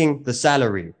 of making the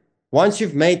salary. Once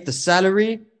you've made the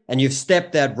salary and you've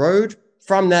stepped that road,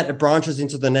 from that, it branches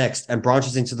into the next and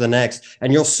branches into the next.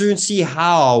 And you'll soon see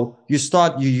how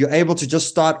you're able to just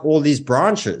start all these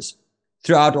branches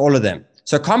throughout all of them.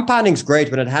 So compounding is great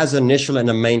when it has an initial and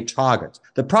a main target.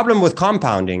 The problem with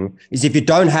compounding is if you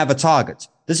don't have a target.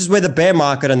 This is where the bear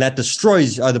market and that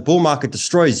destroys, or the bull market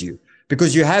destroys you,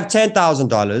 because you have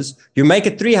 $10,000, you make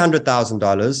it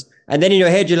 $300,000, and then in your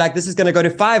head, you're like, this is going to go to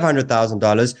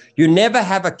 $500,000. You never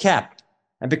have a cap.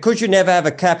 And because you never have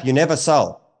a cap, you never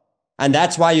sell. And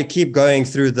that's why you keep going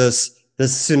through this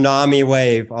tsunami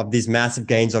wave of these massive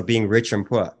gains of being rich and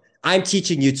poor. I'm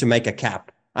teaching you to make a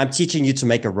cap. I'm teaching you to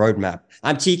make a roadmap.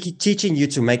 I'm teaching you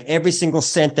to make every single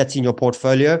cent that's in your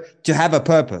portfolio to have a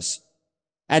purpose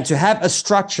and to have a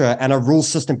structure and a rule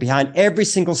system behind every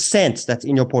single cent that's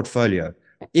in your portfolio.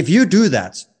 If you do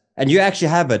that and you actually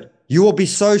have it, you will be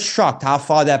so shocked how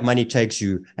far that money takes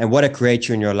you and what it creates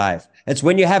you in your life. It's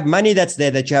when you have money that's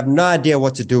there that you have no idea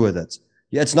what to do with it.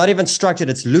 It's not even structured.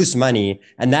 It's loose money.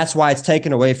 And that's why it's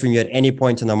taken away from you at any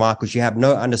point in the market, because you have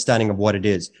no understanding of what it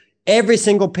is. Every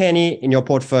single penny in your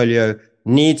portfolio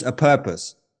needs a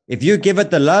purpose. If you give it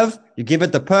the love, you give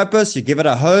it the purpose, you give it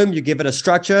a home, you give it a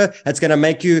structure, it's going to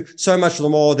make you so much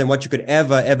more than what you could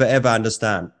ever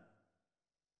understand.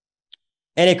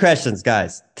 Any questions,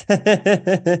 guys?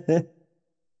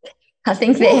 I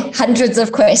think there are hundreds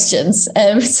of questions.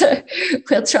 So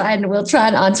we'll try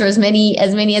and answer as many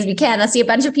as we can. I see a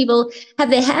bunch of people have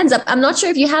their hands up. I'm not sure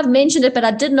if you have mentioned it, but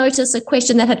I did notice a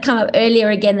question that had come up earlier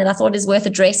again that I thought is worth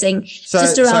addressing. So,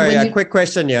 sorry, a quick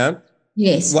question here.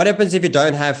 Yes. What happens if you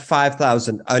don't have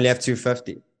 5,000, only have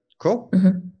 250? Cool.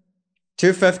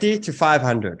 250 to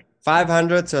 500,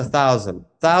 500 to 1,000,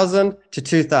 1,000 to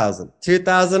 2,000,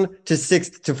 2,000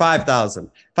 to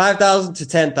 5,000, 5,000 to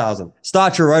 10,000.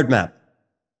 Start your roadmap.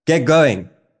 Get going.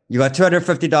 You got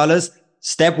 $250.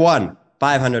 Step one,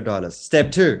 $500.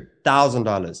 Step two,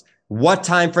 $1,000. What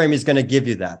time frame is going to give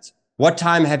you that? What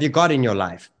time have you got in your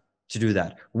life to do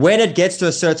that? When it gets to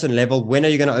a certain level, when are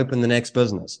you going to open the next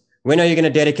business? When are you going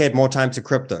to dedicate more time to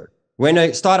crypto?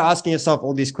 Start asking yourself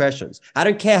all these questions. I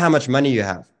don't care how much money you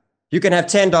have. You can have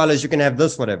 $10. You can have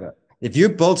this, whatever. If you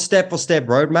build step-for-step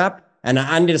roadmap and an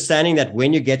understanding that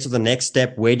when you get to the next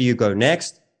step, where do you go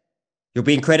next? You'll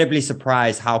be incredibly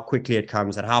surprised how quickly it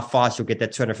comes and how fast you'll get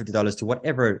that $250 to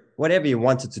whatever you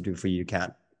want it to do for you. You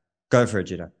can. Go for it,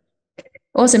 Gina.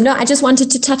 Awesome. No, I just wanted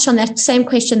to touch on that same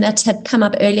question that had come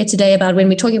up earlier today about when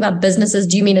we're talking about businesses,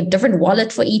 do you mean a different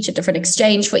wallet for each, a different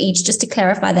exchange for each, just to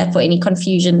clarify that for any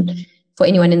confusion for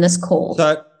anyone in this call?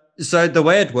 So the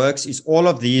way it works is all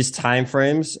of these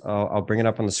timeframes, I'll bring it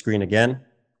up on the screen again.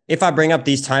 If I bring up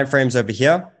these timeframes over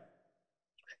here,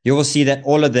 you will see that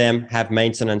all of them have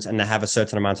maintenance and they have a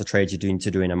certain amount of trades you need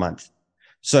to do in a month.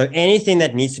 So anything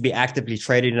that needs to be actively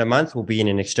traded in a month will be in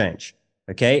an exchange.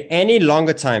 Okay. Any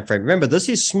longer time frame. Remember, this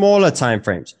is smaller time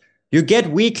frames. You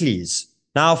get weeklies.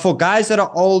 Now, for guys that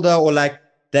are older or like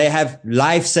they have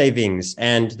life savings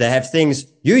and they have things,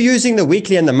 you're using the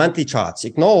weekly and the monthly charts.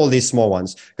 Ignore all these small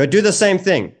ones. Go do the same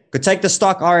thing. Go take the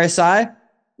stock RSI.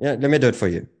 Yeah, let me do it for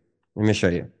you. Let me show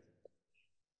you.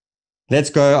 Let's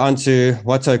go on to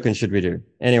what token should we do?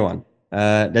 Anyone?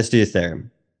 Let's do Ethereum.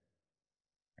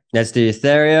 Let's do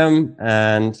Ethereum,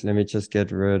 and let me just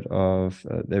get rid of,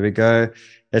 there we go.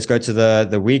 Let's go to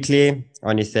the weekly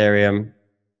on Ethereum,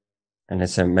 and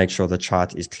let's make sure the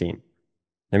chart is clean.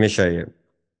 Let me show you.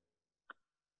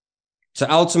 So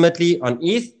ultimately on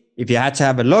ETH, if you had to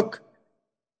have a look,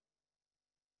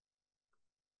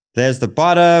 there's the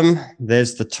bottom,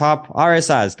 there's the top.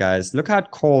 RSIs, guys, look how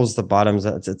it calls the bottoms.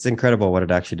 It's incredible what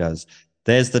it actually does.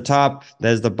 There's the top,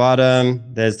 there's the bottom,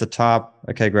 there's the top.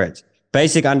 Okay, great.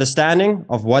 Basic understanding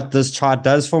of what this chart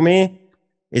does for me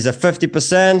is a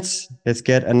 50%. Let's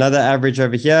get another average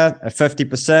over here. A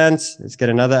 50%. Let's get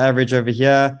another average over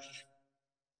here.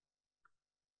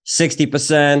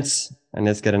 60%. And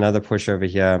let's get another push over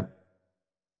here.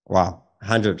 Wow.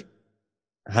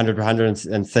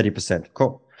 130%.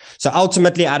 Cool. So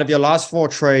ultimately, out of your last 4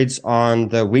 trades on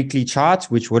the weekly chart,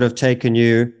 which would have taken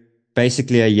you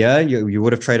basically a year, you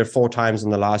would have traded 4 times in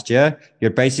the last year.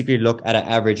 You'd basically look at an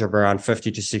average of around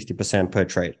 50 to 60% per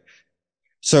trade.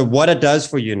 So what it does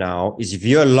for you now is if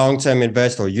you're a long-term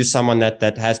investor, or you're someone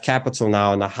that has capital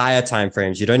now in the higher time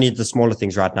frames, you don't need the smaller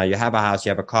things right now. You have a house, you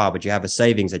have a car, but you have a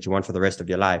savings that you want for the rest of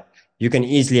your life. You can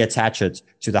easily attach it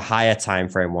to the higher time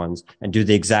frame ones and do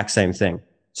the exact same thing.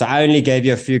 So I only gave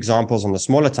you a few examples on the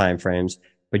smaller time frames,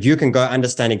 but you can go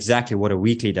understand exactly what a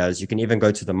weekly does. You can even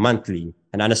go to the monthly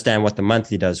and understand what the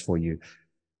monthly does for you.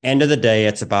 End of the day,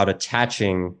 it's about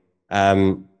attaching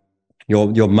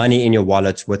your money in your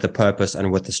wallet with the purpose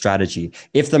and with the strategy.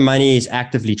 If the money is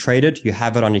actively traded, you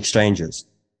have it on exchanges.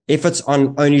 If it's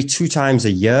on only 2 times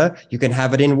a year, you can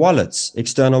have it in wallets,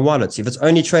 external wallets. If it's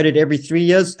only traded every 3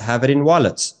 years, have it in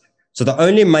wallets. So the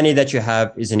only money that you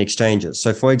have is in exchanges.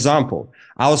 So for example,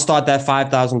 I'll start that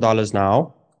 $5,000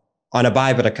 now on a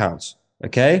Bybit account.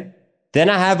 Okay. Then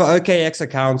I have an OKX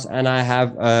account and I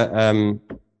have a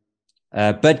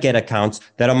BitGet account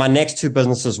that are my next 2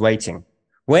 businesses waiting.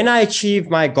 When I achieve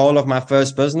my goal of my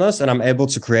first business and I'm able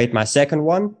to create my second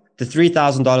one, the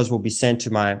 $3,000 will be sent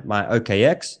to my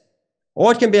OKX,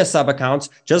 or it can be a sub account.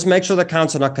 Just make sure the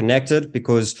accounts are not connected,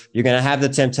 because you're going to have the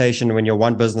temptation when your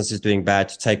one business is doing bad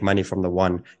to take money from the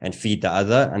one and feed the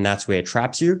other. And that's where it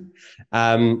traps you.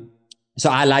 So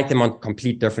I like them on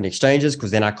complete different exchanges,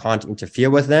 because then I can't interfere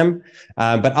with them.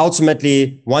 But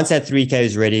ultimately, once that 3K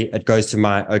is ready, it goes to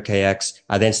my OKX.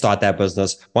 I then start that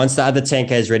business. Once the other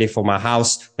 10K is ready for my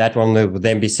house, that one will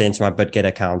then be sent to my BitGet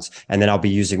accounts. And then I'll be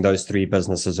using those 3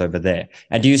 businesses over there.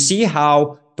 And do you see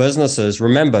how businesses,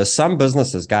 remember, some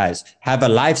businesses, guys, have a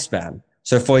lifespan.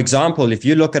 So for example, if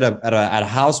you look at a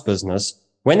house business,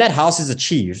 when that house is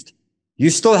achieved, you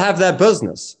still have that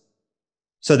business.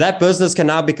 So that business can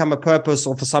now become a purpose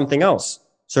or for something else.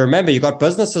 So remember, you got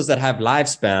businesses that have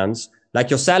lifespans,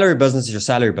 like your salary business is your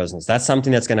salary business. That's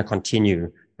something that's going to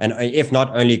continue and if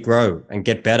not, only grow and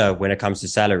get better when it comes to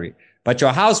salary. But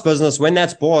your house business, when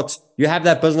that's bought, you have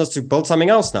that business to build something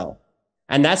else now.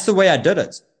 And that's the way I did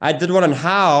it. I did one on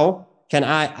how can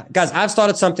I, guys, I've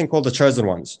started something called the Chosen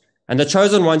Ones. And the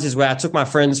Chosen Ones is where I took my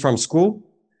friends from school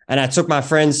and I took my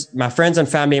friends and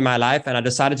family in my life, and I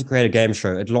decided to create a game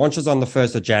show. It launches on the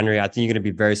 1st of January. I think you're going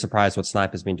to be very surprised what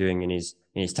Sniper's been doing in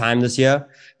his time this year.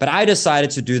 But I decided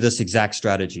to do this exact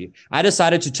strategy. I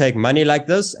decided to take money like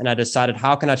this, and I decided,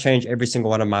 how can I change every single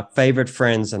one of my favorite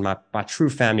friends and my true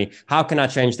family? How can I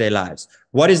change their lives?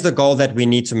 What is the goal that we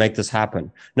need to make this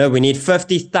happen? No, we need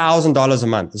 $50,000 a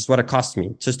month. This is what it cost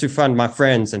me just to fund my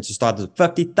friends and to start this.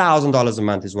 $50,000 a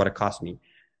month is what it cost me.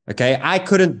 Okay. I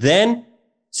couldn't then.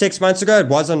 6 months ago, it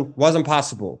wasn't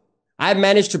possible. I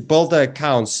managed to build the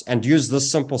accounts and use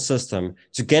this simple system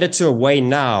to get it to a way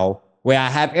now where I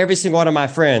have every single one of my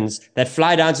friends that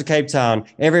fly down to Cape Town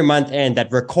every month end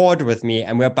that record with me,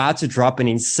 and we're about to drop an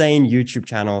insane YouTube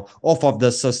channel off of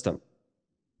this system.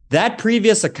 That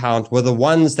previous account were the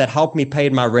ones that helped me pay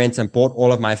my rent and bought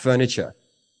all of my furniture.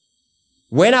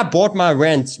 When I bought my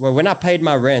rent, when I paid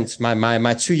my rent,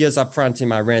 my 2 years up front in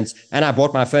my rent, and I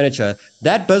bought my furniture,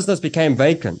 that business became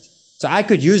vacant. So I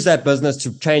could use that business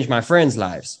to change my friends'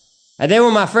 lives. And then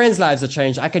when my friends' lives are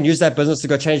changed, I can use that business to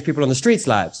go change people on the streets'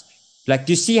 lives. Like,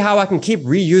 do you see how I can keep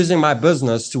reusing my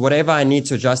business to whatever I need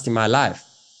to adjust in my life?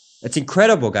 It's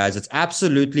incredible, guys. It's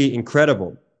absolutely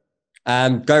incredible.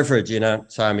 Go for it, Gina.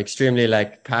 So I'm extremely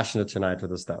passionate tonight with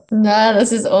this stuff. No,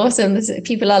 this is awesome.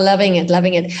 People are loving it,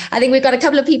 loving it. I think we've got a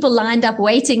couple of people lined up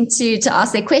waiting to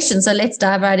ask their questions. So let's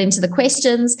dive right into the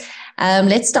questions.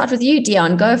 Let's start with you,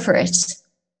 Dion. Go for it.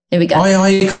 There we go.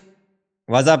 Hi.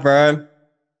 What's up, bro?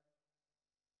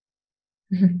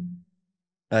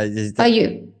 Are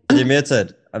you? You're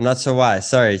muted. I'm not sure why.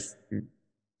 Sorry.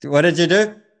 What did you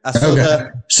do?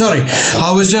 Sorry.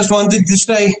 I was just wanting to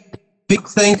say big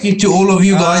thank you to all of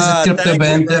you guys at Crypto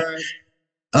Banter.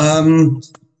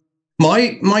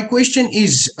 My question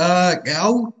is,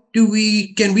 how can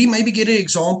we maybe get an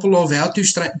example of how to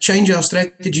change our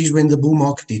strategies when the bull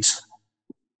market hits?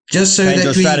 Just so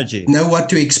that we know what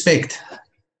to expect.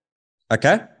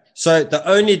 Okay. So the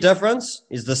only difference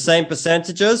is the same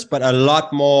percentages, but a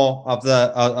lot more of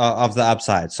the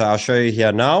upside. So I'll show you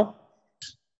here now.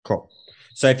 Cool.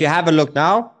 So if you have a look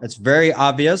now, it's very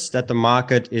obvious that the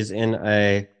market is in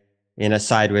a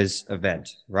sideways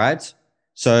event, right?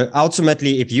 So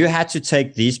ultimately, if you had to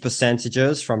take these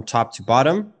percentages from top to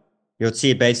bottom, you'll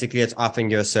see basically it's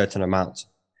offering you a certain amount.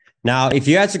 Now, if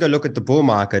you had to go look at the bull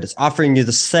market, it's offering you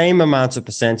the same amount of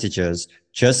percentages,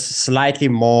 just slightly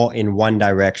more in one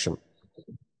direction.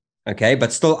 Okay,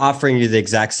 but still offering you the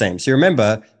exact same. So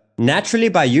remember, naturally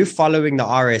by you following the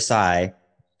RSI,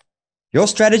 your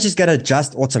strategy is going to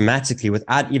adjust automatically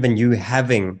without even you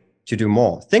having to do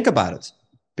more. Think about it,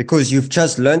 because you've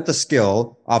just learned the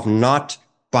skill of not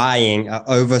buying an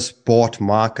overbought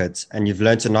market, and you've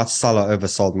learned to not sell an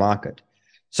oversold market.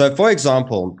 So for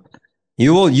example,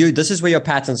 this is where your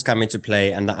patterns come into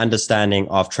play, and the understanding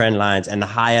of trend lines and the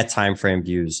higher time frame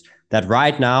views that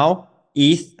right now,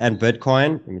 ETH and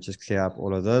Bitcoin, let me just clear up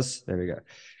all of this. There we go.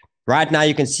 Right now,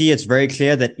 you can see it's very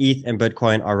clear that ETH and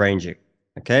Bitcoin are ranging.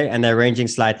 Okay. And they're ranging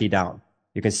slightly down.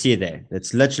 You can see there.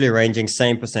 It's literally ranging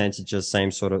same percentages, same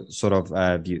sort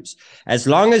of views. As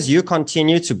long as you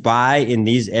continue to buy in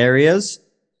these areas,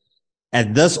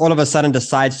 and this all of a sudden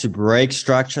decides to break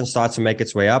structure and start to make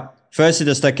its way up, firstly,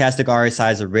 the stochastic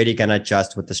RSI is already going to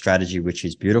adjust with the strategy, which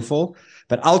is beautiful.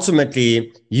 But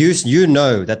ultimately, you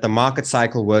know that the market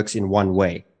cycle works in one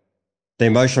way, the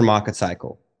emotion market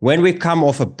cycle. When we come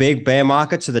off a big bear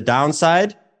market to the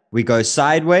downside, we go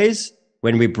sideways.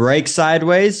 When we break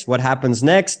sideways, what happens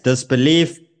next?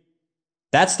 Disbelief.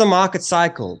 That's the market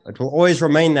cycle. It will always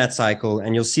remain that cycle.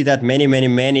 And you'll see that many, many,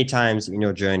 many times in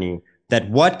your journey, that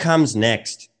what comes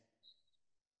next.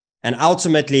 And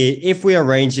ultimately, if we are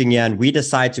ranging here and we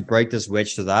decide to break this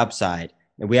wedge to the upside,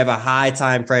 and we have a high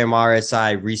time frame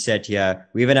RSI reset here,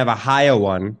 we even have a higher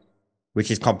one, which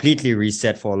is completely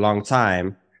reset for a long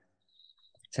time.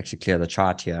 Let's actually clear the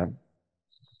chart here,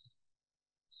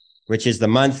 which is the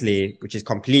monthly, which is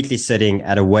completely sitting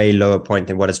at a way lower point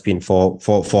than what it's been for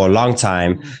a long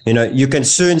time. You know, you can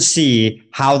soon see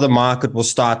how the market will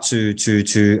start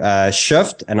to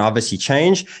shift and obviously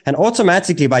change. And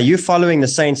automatically, by you following the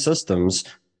same systems,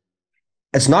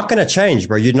 it's not going to change,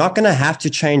 bro. You're not going to have to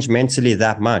change mentally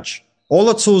that much. All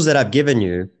the tools that I've given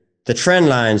you, the trend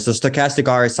lines, the stochastic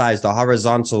RSIs, the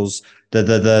horizontals,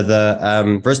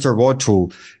 the risk reward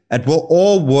tool, it will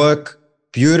all work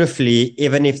beautifully,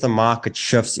 even if the market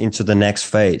shifts into the next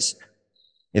phase.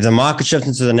 If the market shifts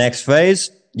into the next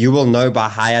phase, you will know by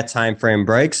higher time frame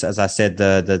breaks. As I said,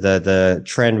 the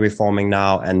trend we're forming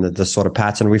now and the sort of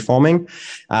pattern we're forming.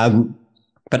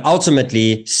 But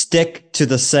ultimately, stick to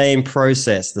the same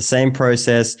process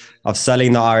of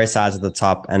selling the RSIs at the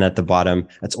top and at the bottom.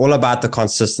 It's all about the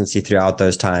consistency throughout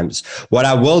those times. What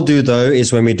I will do, though,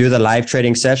 is when we do the live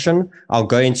trading session, I'll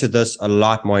go into this a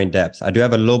lot more in depth. I do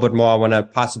have a little bit more I want to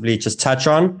possibly just touch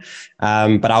on,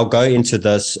 but I'll go into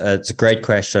this. It's a great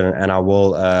question, and I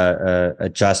will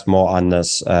adjust more on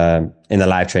this in the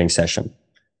live trading session.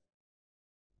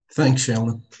 Thanks,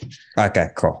 Sheldon.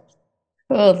 Okay, cool.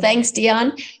 Cool. Thanks,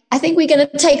 Dion. I think we're going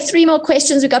to take 3 more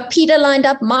questions. We've got Peter lined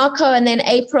up, Marco, and then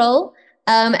April.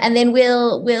 And then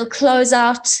we'll close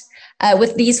out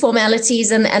with these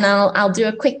formalities, and I'll do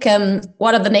a quick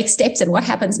what are the next steps and what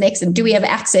happens next, and do we have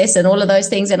access and all of those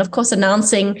things, and of course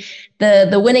announcing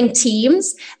the winning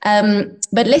teams.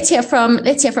 But let's hear from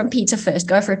Peter first.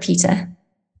 Go for it, Peter.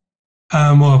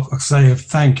 Well, I'll say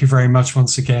thank you very much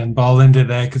once again, but I'll end it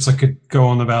there because I could go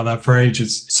on about that for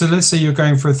ages. So let's say you're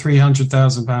going for a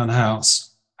 £300,000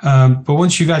 house. But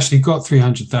once you've actually got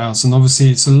 300,000, obviously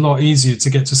it's a lot easier to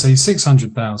get to say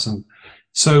 600,000.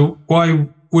 So why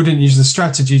wouldn't you use the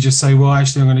strategy just say, well,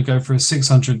 actually I'm going to go for a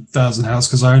 600,000 house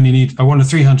because I want a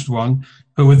 300 one.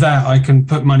 But with that, I can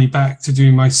put money back to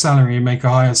do my salary and make a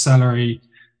higher salary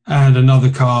and another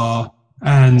car.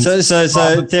 And so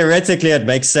theoretically it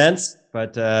makes sense.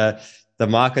 But the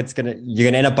market's you're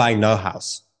gonna end up buying no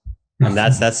house, and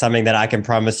that's something that I can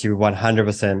promise you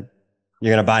 100%.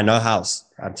 You're gonna buy no house.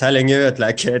 I'm telling you,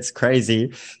 it's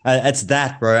crazy. It's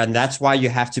that, bro, and that's why you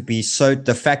have to be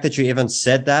the fact that you even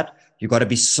said that, you got to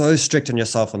be so strict on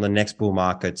yourself on the next bull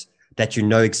market that you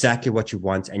know exactly what you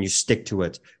want and you stick to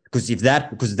it. Because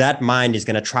that mind is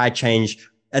gonna try change.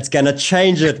 It's going to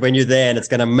change it when you're there, and it's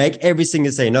going to make every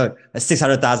single say, no, a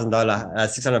 $600,000,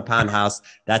 £600 house,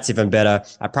 that's even better.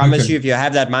 I promise you, if you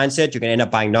have that mindset, you're going to end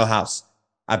up buying no house.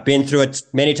 I've been through it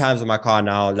many times with my car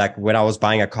now. Like when I was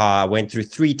buying a car, I went through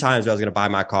 3 times where I was going to buy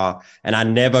my car, and I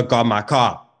never got my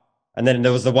car. And then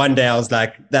there was the one day I was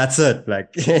like, that's it.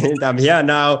 Like I'm here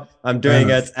now, I'm doing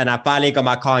it. And I finally got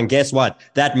my car. And guess what?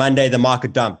 That Monday, the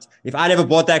market dumped. If I never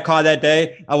bought that car that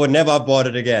day, I would never have bought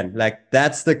it again. Like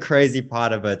that's the crazy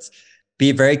part of it.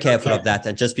 Be very careful of that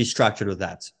and just be structured with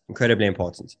that. Incredibly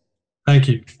important. Thank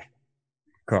you.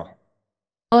 Cool.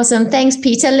 Awesome. Thanks,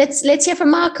 Peter. Let's hear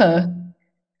from Marco.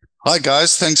 Hi,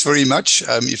 guys. Thanks very much.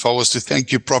 If I was to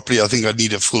thank you properly, I think I'd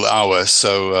need a full hour.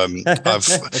 So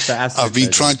I've been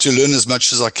trying to learn as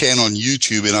much as I can on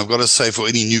YouTube. And I've got to say, for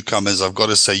any newcomers, I've got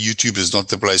to say YouTube is not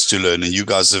the place to learn. And you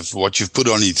guys have what you've put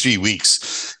on in 3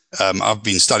 weeks. I've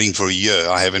been studying for a year.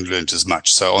 I haven't learned as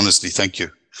much. So honestly, thank you.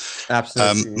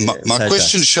 Absolutely. My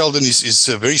question, Sheldon, is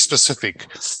very specific.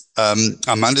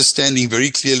 I'm understanding very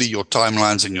clearly your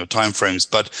timelines and your timeframes,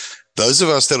 but those of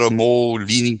us that are more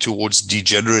leaning towards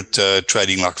degenerate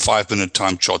trading, like 5-minute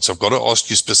time charts, I've got to ask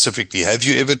you specifically, have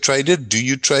you ever traded? Do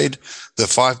you trade the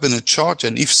 5-minute chart?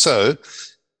 And if so,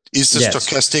 is the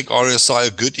stochastic RSI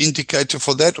a good indicator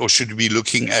for that? Or should we be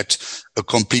looking at a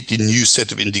completely new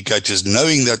set of indicators,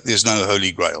 knowing that there's no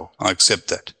holy grail? I accept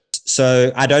that.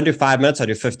 So I don't do 5 minutes, I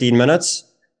do 15 minutes.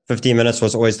 15 minutes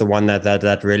was always the one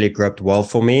that really gripped well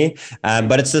for me.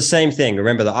 But it's the same thing.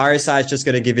 Remember, the RSI is just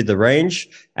going to give you the range.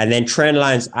 And then trend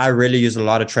lines, I really use a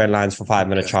lot of trend lines for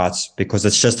 5-minute charts because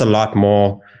it's just a lot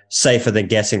more safer than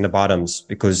guessing the bottoms.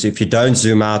 Because if you don't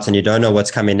zoom out and you don't know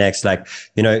what's coming next, like,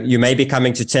 you may be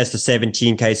coming to test a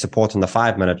 17K support on the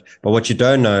 5-minute. But what you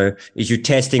don't know is you're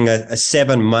testing a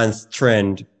 7-month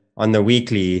trend on the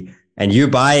weekly, and you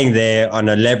buying there on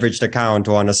a leveraged account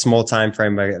or on a small time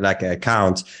frame like an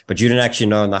account, but you didn't actually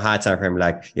know on the high time frame,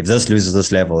 like if this loses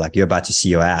this level, like you're about to see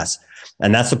your ass.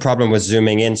 And that's the problem with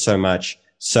zooming in so much.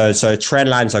 So trend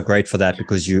lines are great for that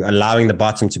because you're allowing the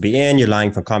bottom to be in, you're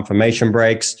allowing for confirmation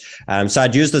breaks. So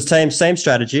I'd use the same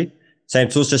strategy, same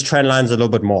tools, just trend lines a little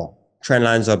bit more. Trend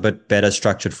lines are a bit better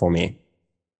structured for me.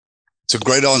 It's a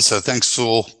great answer. Thanks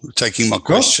for taking my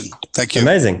question. Thank you.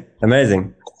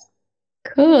 Amazing.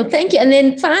 Cool, thank you. And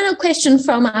then final question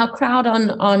from our crowd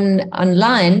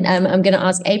online. I'm going to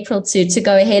ask April to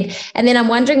go ahead. And then I'm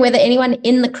wondering whether anyone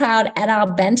in the crowd at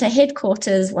our Banter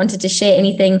headquarters wanted to share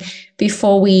anything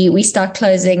before we start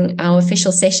closing our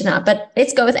official session out. But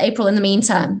let's go with April in the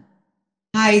meantime.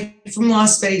 Hi, from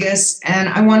Las Vegas. And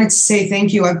I wanted to say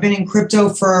thank you. I've been in crypto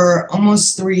for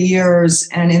almost 3 years.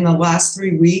 And in the last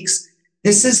 3 weeks,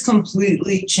 this has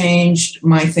completely changed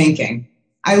my thinking.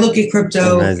 I look at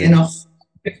crypto in a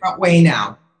different way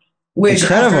now, which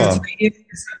after 3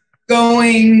 years,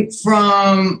 going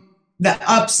from the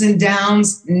ups and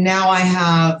downs, now I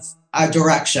have a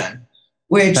direction,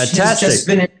 which has just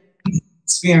been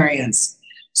experience.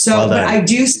 So, but I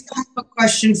do still have a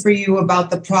question for you about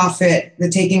the profit, the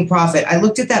taking profit. I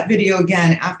looked at that video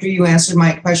again after you answered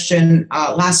my question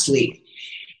last week.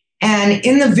 And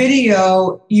in the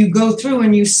video, you go through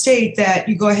and you state that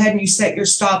you go ahead and you set your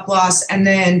stop loss. And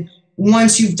then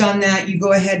once you've done that, you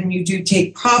go ahead and you do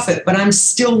take profit. But I'm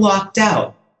still locked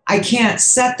out. I can't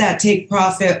set that take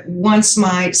profit once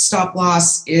my stop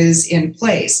loss is in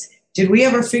place. Did we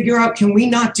ever figure out, can we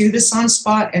not do this on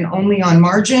spot and only on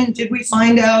margin? Did we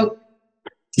find out?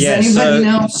 Does anybody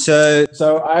know?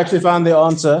 So I actually found the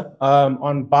answer.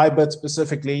 On Bybit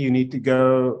specifically, you need to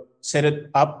go set it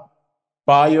up,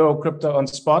 buy your crypto on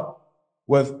spot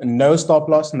with no stop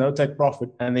loss, no take profit,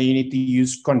 and then you need to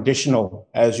use conditional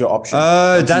as your option.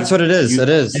 Oh, that's what it is.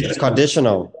 It's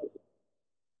conditional.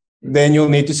 Then you'll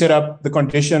need to set up the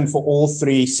condition for all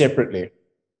three separately.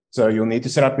 So you'll need to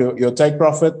set up your take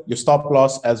profit, your stop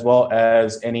loss, as well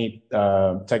as any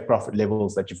take profit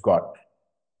levels that you've got.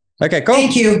 Okay, cool.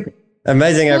 Thank you.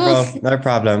 Amazing, April. No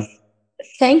problem.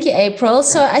 Thank you, April.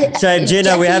 So Gina,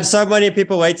 Jackie, we have so many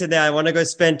people waiting there. I want to go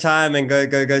spend time and go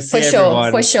see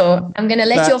everyone. For sure. I'm going to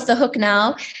let you off the hook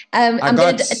now. I'm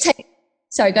going to take...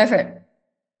 Sorry, go for it.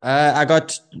 I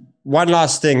got one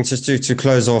last thing just to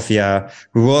close off here.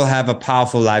 We will have a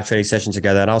powerful live trading session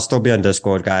together, and I'll still be on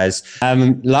Discord, guys.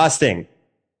 Last thing.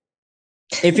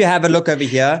 If you have a look over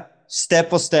here,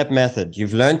 step-for-step method.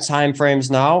 You've learned time frames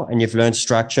now, and you've learned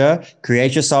structure.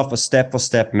 Create yourself a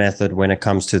step-for-step method when it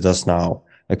comes to this now.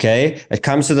 Okay? It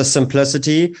comes to the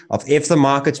simplicity of if the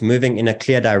market's moving in a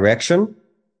clear direction,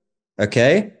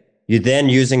 okay, you're then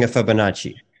using a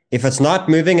Fibonacci. If it's not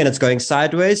moving and it's going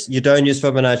sideways, you don't use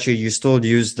Fibonacci. You still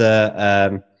use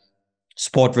the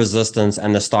support resistance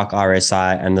and the stock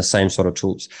RSI and the same sort of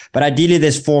tools. But ideally,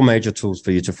 there's 4 major tools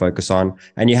for you to focus on,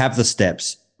 and you have the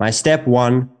steps. My step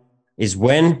 1 is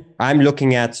when I'm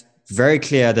looking at very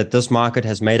clear that this market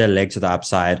has made a leg to the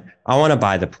upside. I want to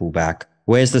buy the pullback.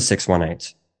 Where's the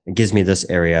 618? It gives me this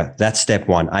area. That's step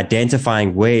 1,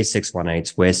 identifying where is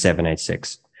 618, where's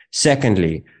 786.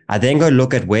 Secondly, I then go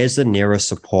look at where's the nearest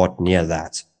support near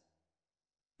that.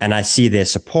 And I see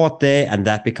there's support there, and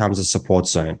that becomes a support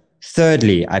zone.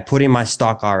 Thirdly, I put in my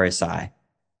stock RSI.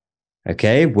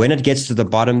 Okay, when it gets to the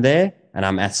bottom there, and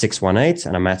I'm at 618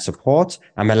 and I'm at support,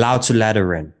 I'm allowed to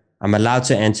ladder in. I'm allowed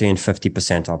to enter in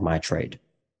 50% of my trade.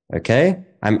 Okay,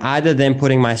 I'm either then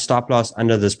putting my stop loss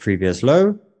under this previous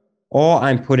low, or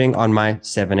I'm putting on my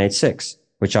 786,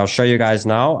 which I'll show you guys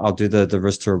now. I'll do the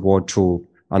risk to reward tool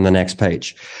on the next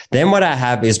page. Then what I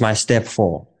have is my step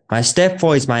 4. My step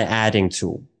 4 is my adding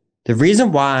tool. The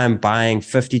reason why I'm buying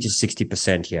 50 to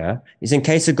 60% here is in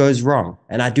case it goes wrong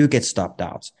and I do get stopped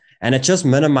out. And it just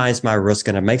minimizes my risk,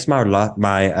 and it makes my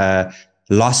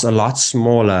loss a lot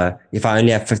smaller if I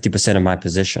only have 50% of my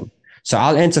position. So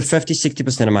I'll enter 50,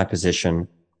 60% of my position.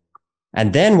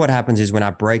 And then what happens is when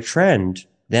I break trend,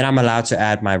 then I'm allowed to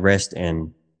add my rest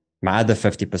in, my other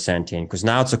 50% in, because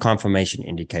now it's a confirmation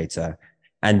indicator.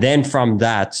 And then from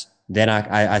that, then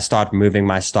I start moving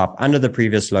my stop under the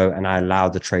previous low, and I allow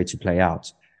the trade to play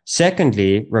out.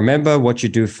 Secondly, remember what you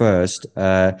do first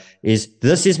is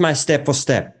this is my step for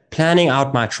step, planning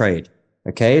out my trade.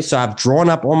 Okay, so I've drawn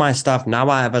up all my stuff. Now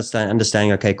I have an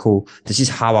understanding, okay, cool. This is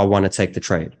how I want to take the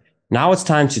trade. Now it's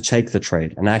time to take the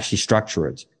trade and actually structure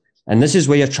it. And this is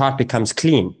where your chart becomes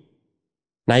clean.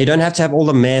 Now, you don't have to have all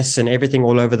the mess and everything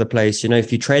all over the place. You know,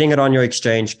 if you're trading it on your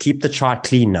exchange, keep the chart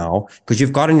clean now, because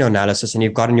you've gotten your analysis and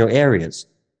you've gotten your areas.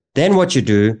 Then what you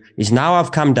do is now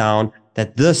I've come down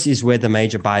that this is where the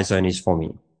major buy zone is for me.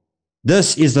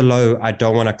 This is the low I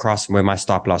don't want to cross where my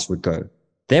stop loss would go.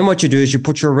 Then what you do is you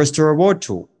put your risk to reward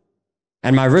tool.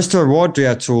 And my risk to reward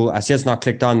tool, I see it's not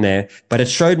clicked on there, but it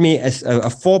showed me a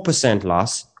 4%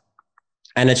 loss.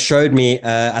 And it showed me,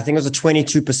 I think it was a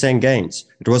 22% gains.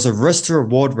 It was a risk to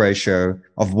reward ratio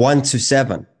of 1 to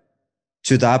 7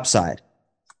 to the upside.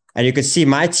 And you could see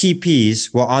my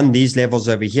TPs were on these levels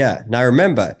over here. Now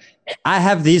remember, I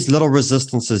have these little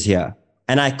resistances here.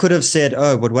 And I could have said,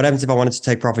 oh, but what happens if I wanted to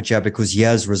take profit here because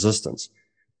here's resistance?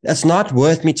 That's not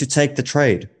worth me to take the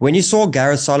trade. When you saw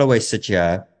Gareth Soloway sit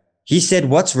here, he said,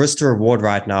 what's risk to reward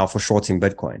right now for shorting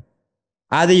Bitcoin?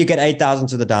 Either you get 8,000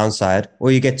 to the downside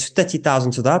or you get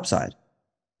 30,000 to the upside.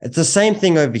 It's the same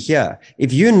thing over here.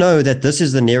 If you know that this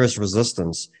is the nearest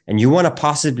resistance and you want to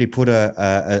possibly put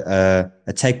a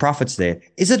take profits there,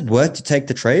 is it worth to take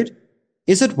the trade?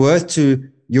 Is it worth to,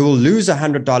 you will lose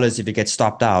 $100 if you get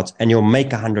stopped out and you'll make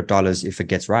 $100 if it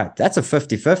gets right? That's a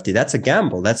 50-50. That's a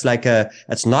gamble. That's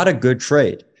that's not a good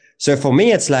trade. So for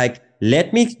me, it's like,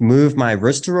 let me move my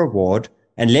risk to reward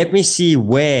and let me see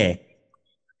where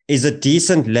is a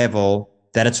decent level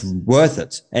that it's worth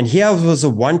it. And here was a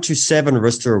 1 to 7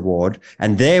 risk to reward,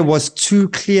 and there was 2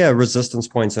 clear resistance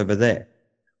points over there.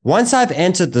 Once I've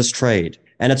entered this trade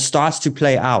and it starts to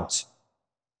play out,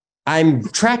 I'm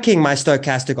tracking my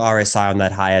stochastic RSI on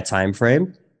that higher time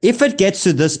frame. If it gets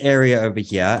to this area over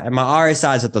here and my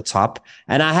RSI is at the top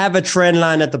and I have a trend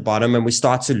line at the bottom and we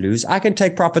start to lose, I can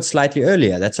take profit slightly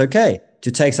earlier. That's okay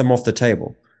to take some off the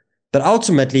table. But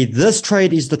ultimately, this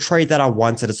trade is the trade that I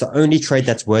wanted. It's the only trade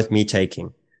that's worth me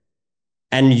taking.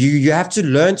 And you have to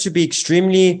learn to be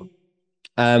extremely,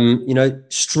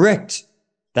 strict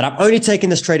that I'm only taking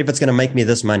this trade if it's going to make me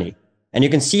this money. And you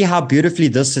can see how beautifully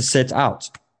this is set out.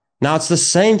 Now, it's the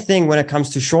same thing when it comes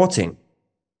to shorting.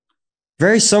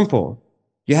 Very simple.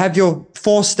 You have your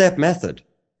 4-step method.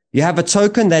 You have a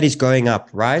token that is going up,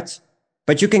 right?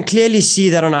 But you can clearly see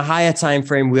that on a higher time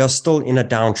frame, we are still in a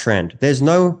downtrend. There's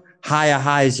no higher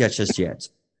highs just yet.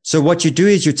 So what you do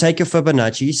is you take your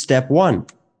Fibonacci, step 1,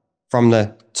 from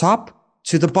the top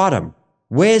to the bottom.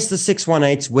 Where's the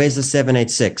 618? Where's the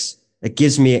 786? It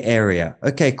gives me an area.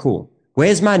 Okay, cool.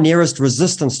 Where's my nearest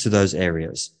resistance to those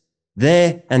areas?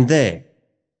 There and there.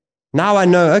 Now I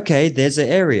know, okay, there's an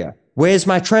area. Where's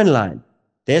my trend line?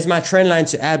 There's my trend line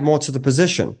to add more to the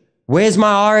position. Where's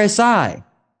my RSI?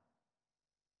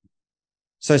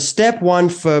 So step 1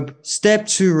 fib, step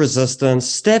 2 resistance,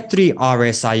 step 3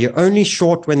 RSI. You're only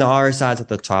short when the RSI is at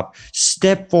the top.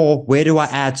 Step 4, where do I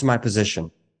add to my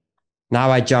position?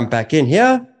 Now I jump back in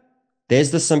here.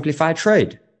 There's the simplified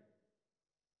trade.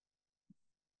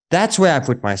 That's where I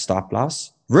put my stop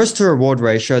loss. Risk to reward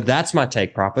ratio, that's my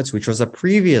take profits, which was a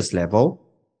previous level.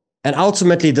 And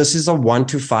ultimately, this is a 1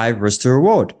 to 5 risk to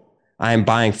reward. I am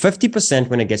buying 50%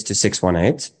 when it gets to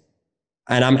 618.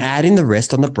 And I'm adding the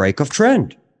rest on the break of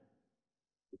trend.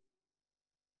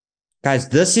 Guys,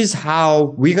 this is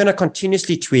how we're going to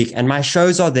continuously tweak. And my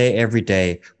shows are there every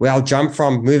day where I'll jump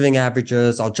from moving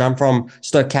averages. I'll jump from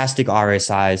stochastic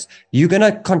RSIs. You're going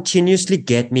to continuously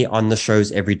get me on the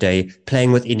shows every day,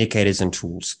 playing with indicators and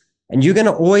tools. And you're going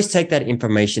to always take that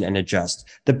information and adjust.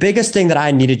 The biggest thing that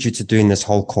I needed you to do in this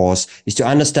whole course is to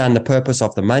understand the purpose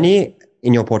of the money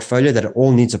in your portfolio, that it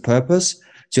all needs a purpose,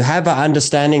 to have an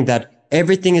understanding that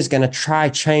everything is going to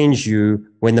change you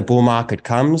when the bull market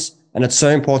comes. And it's so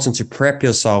important to prep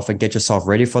yourself and get yourself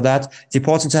ready for that. It's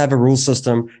important to have a rule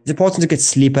system. It's important to get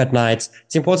sleep at night.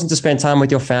 It's important to spend time with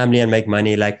your family and make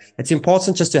money. Like, it's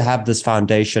important just to have this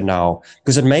foundation now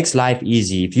because it makes life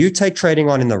easy. If you take trading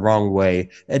on in the wrong way,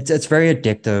 it's very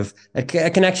addictive. It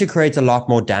can actually create a lot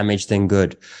more damage than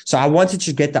good. So I wanted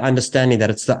you to get the understanding that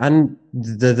it's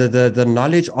the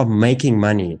knowledge of making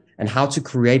money and how to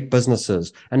create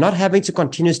businesses and not having to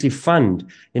continuously fund,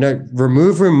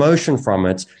 remove emotion from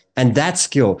it. And that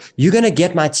skill, you're going to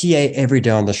get my TA every day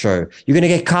on the show. You're going to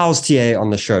get Carl's TA on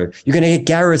the show. You're going to get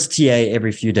Gareth's TA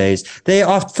every few days. There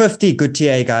are 50 good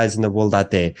TA guys in the world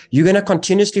out there. You're going to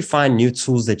continuously find new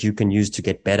tools that you can use to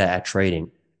get better at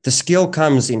trading. The skill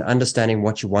comes in understanding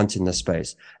what you want in this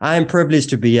space. I am privileged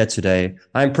to be here today.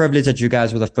 I'm privileged that you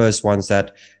guys were the first ones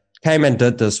that came and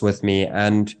did this with me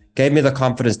and gave me the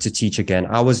confidence to teach again.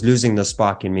 I was losing the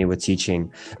spark in me with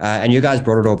teaching, and you guys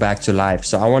brought it all back to life.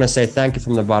 So I want to say thank you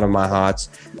from the bottom of my heart.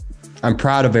 I'm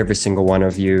proud of every single one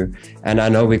of you, and I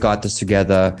know we got this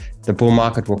together. The bull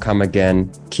market will come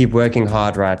again. Keep working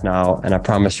hard right now, and I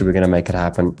promise you we're going to make it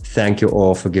happen. Thank you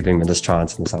all for giving me this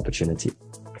chance and this opportunity.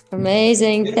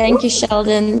 Amazing. Thank you,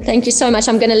 Sheldon. Thank you so much.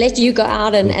 I'm going to let you go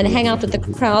out and hang out with the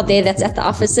crowd there that's at the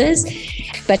offices.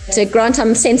 But Grant,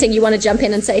 I'm sensing you want to jump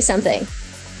in and say something.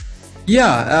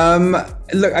 Yeah,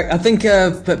 look, I think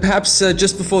perhaps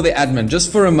just before the admin, just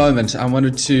for a moment, I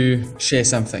wanted to share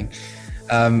something.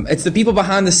 It's the people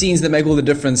behind the scenes that make all the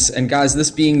difference. And guys,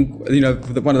 this being,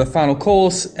 one of the final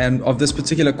calls and of this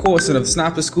particular course and of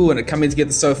Sniper School and it coming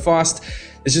together so fast,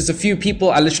 there's just a few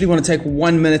people I literally want to take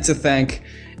 1 minute to thank.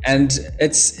 And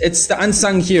it's the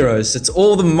unsung heroes. It's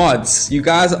all the mods. You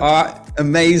guys are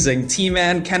amazing.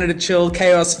 T-Man, Canada Chill,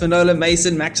 Chaos, Finola,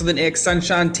 Mason, Max with an X,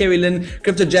 Sunshine, Terry Lynn,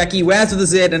 Crypto Jackie, Waz with a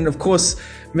Z, and of course,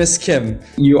 Miss Kim.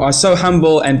 You are so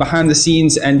humble and behind the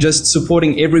scenes and just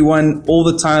supporting everyone all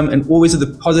the time and always with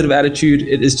a positive attitude.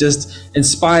 It is just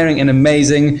inspiring and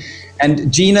amazing.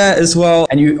 And Gina as well,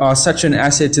 and you are such an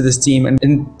asset to this team.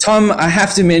 And Tom, I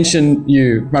have to mention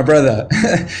you, my brother.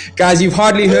 Guys, you've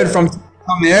hardly heard from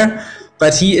Tom here,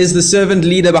 but he is the servant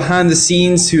leader behind the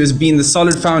scenes who has been the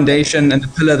solid foundation and the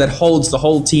pillar that holds the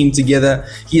whole team together.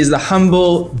 He is the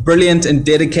humble, brilliant, and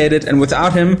dedicated. And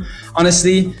without him,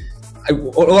 honestly,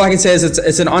 all I can say is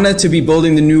it's an honor to be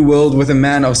building the new world with a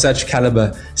man of such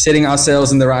caliber, setting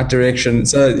ourselves in the right direction.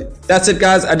 So that's it,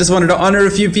 guys. I just wanted to honor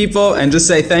a few people and just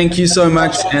say thank you so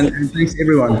much, and thanks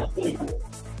everyone.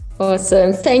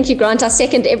 Awesome. Thank you, Grant. I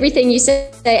second everything you say.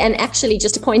 And actually,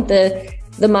 just to point the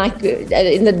mic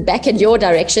in the back in your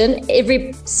direction,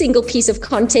 every single piece of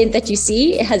content that you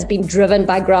see has been driven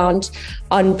by Grant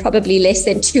on probably less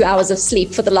than 2 hours of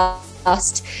sleep for the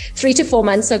last 3 to 4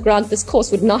 months. So Grant, this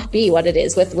course would not be what it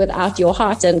is without your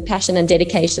heart and passion and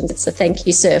dedication. So thank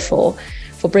you, sir, for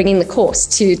bringing the course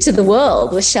to the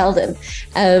world with Sheldon.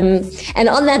 And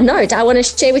on that note, I want to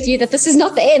share with you that this is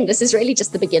not the end. This is really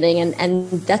just the beginning. And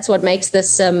that's what makes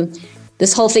this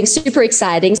this whole thing super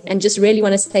exciting. And just really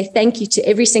want to say thank you to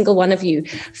every single one of you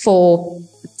for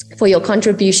your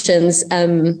contributions.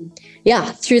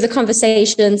 Through the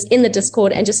conversations in the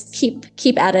Discord, and just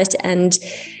keep at it and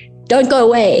don't go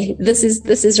away. This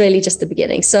is really just the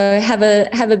beginning. So have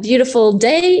a beautiful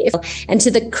day. And to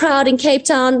the crowd in Cape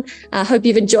Town, I hope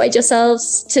you've enjoyed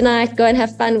yourselves tonight. Go and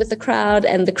have fun with the crowd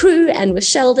and the crew and with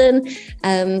Sheldon.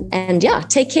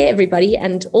 Take care, everybody,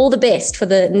 and all the best for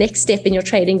the next step in your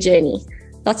trading journey.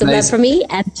 Lots of love from me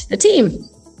and the team.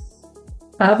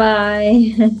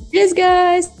 Bye-bye. Cheers,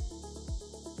 guys.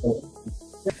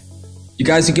 You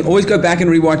guys, you can always go back and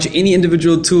rewatch any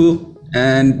individual tool,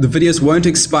 and the videos won't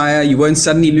expire. You won't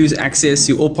suddenly lose access.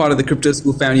 You're all part of the Crypto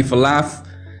School family for life.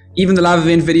 Even the live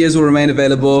event videos will remain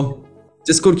available.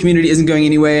 Discord community isn't going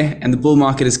anywhere, and the bull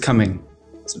market is coming.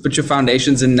 So put your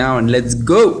foundations in now and let's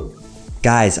go.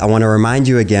 Guys, I want to remind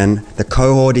you again, the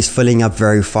cohort is filling up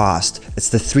very fast. It's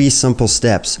the 3 simple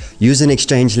steps. Use an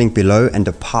exchange link below and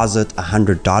deposit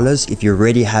 $100. If you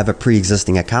already have a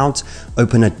pre-existing account,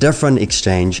 open a different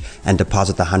exchange and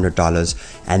deposit the $100.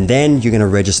 And then you're going to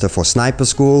register for Sniper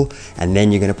School, and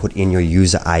then you're going to put in your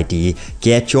user ID.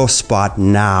 Get your spot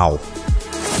now.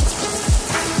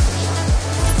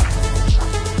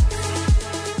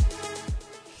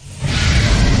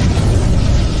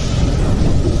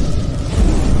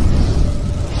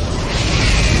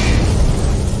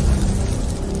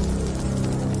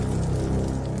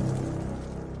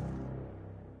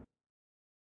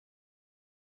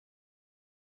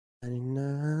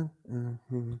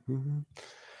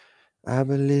 I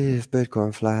believe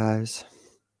Bitcoin flies.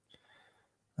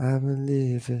 I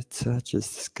believe it touches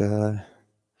the sky.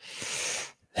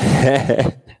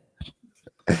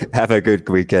 Have a good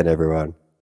weekend, everyone.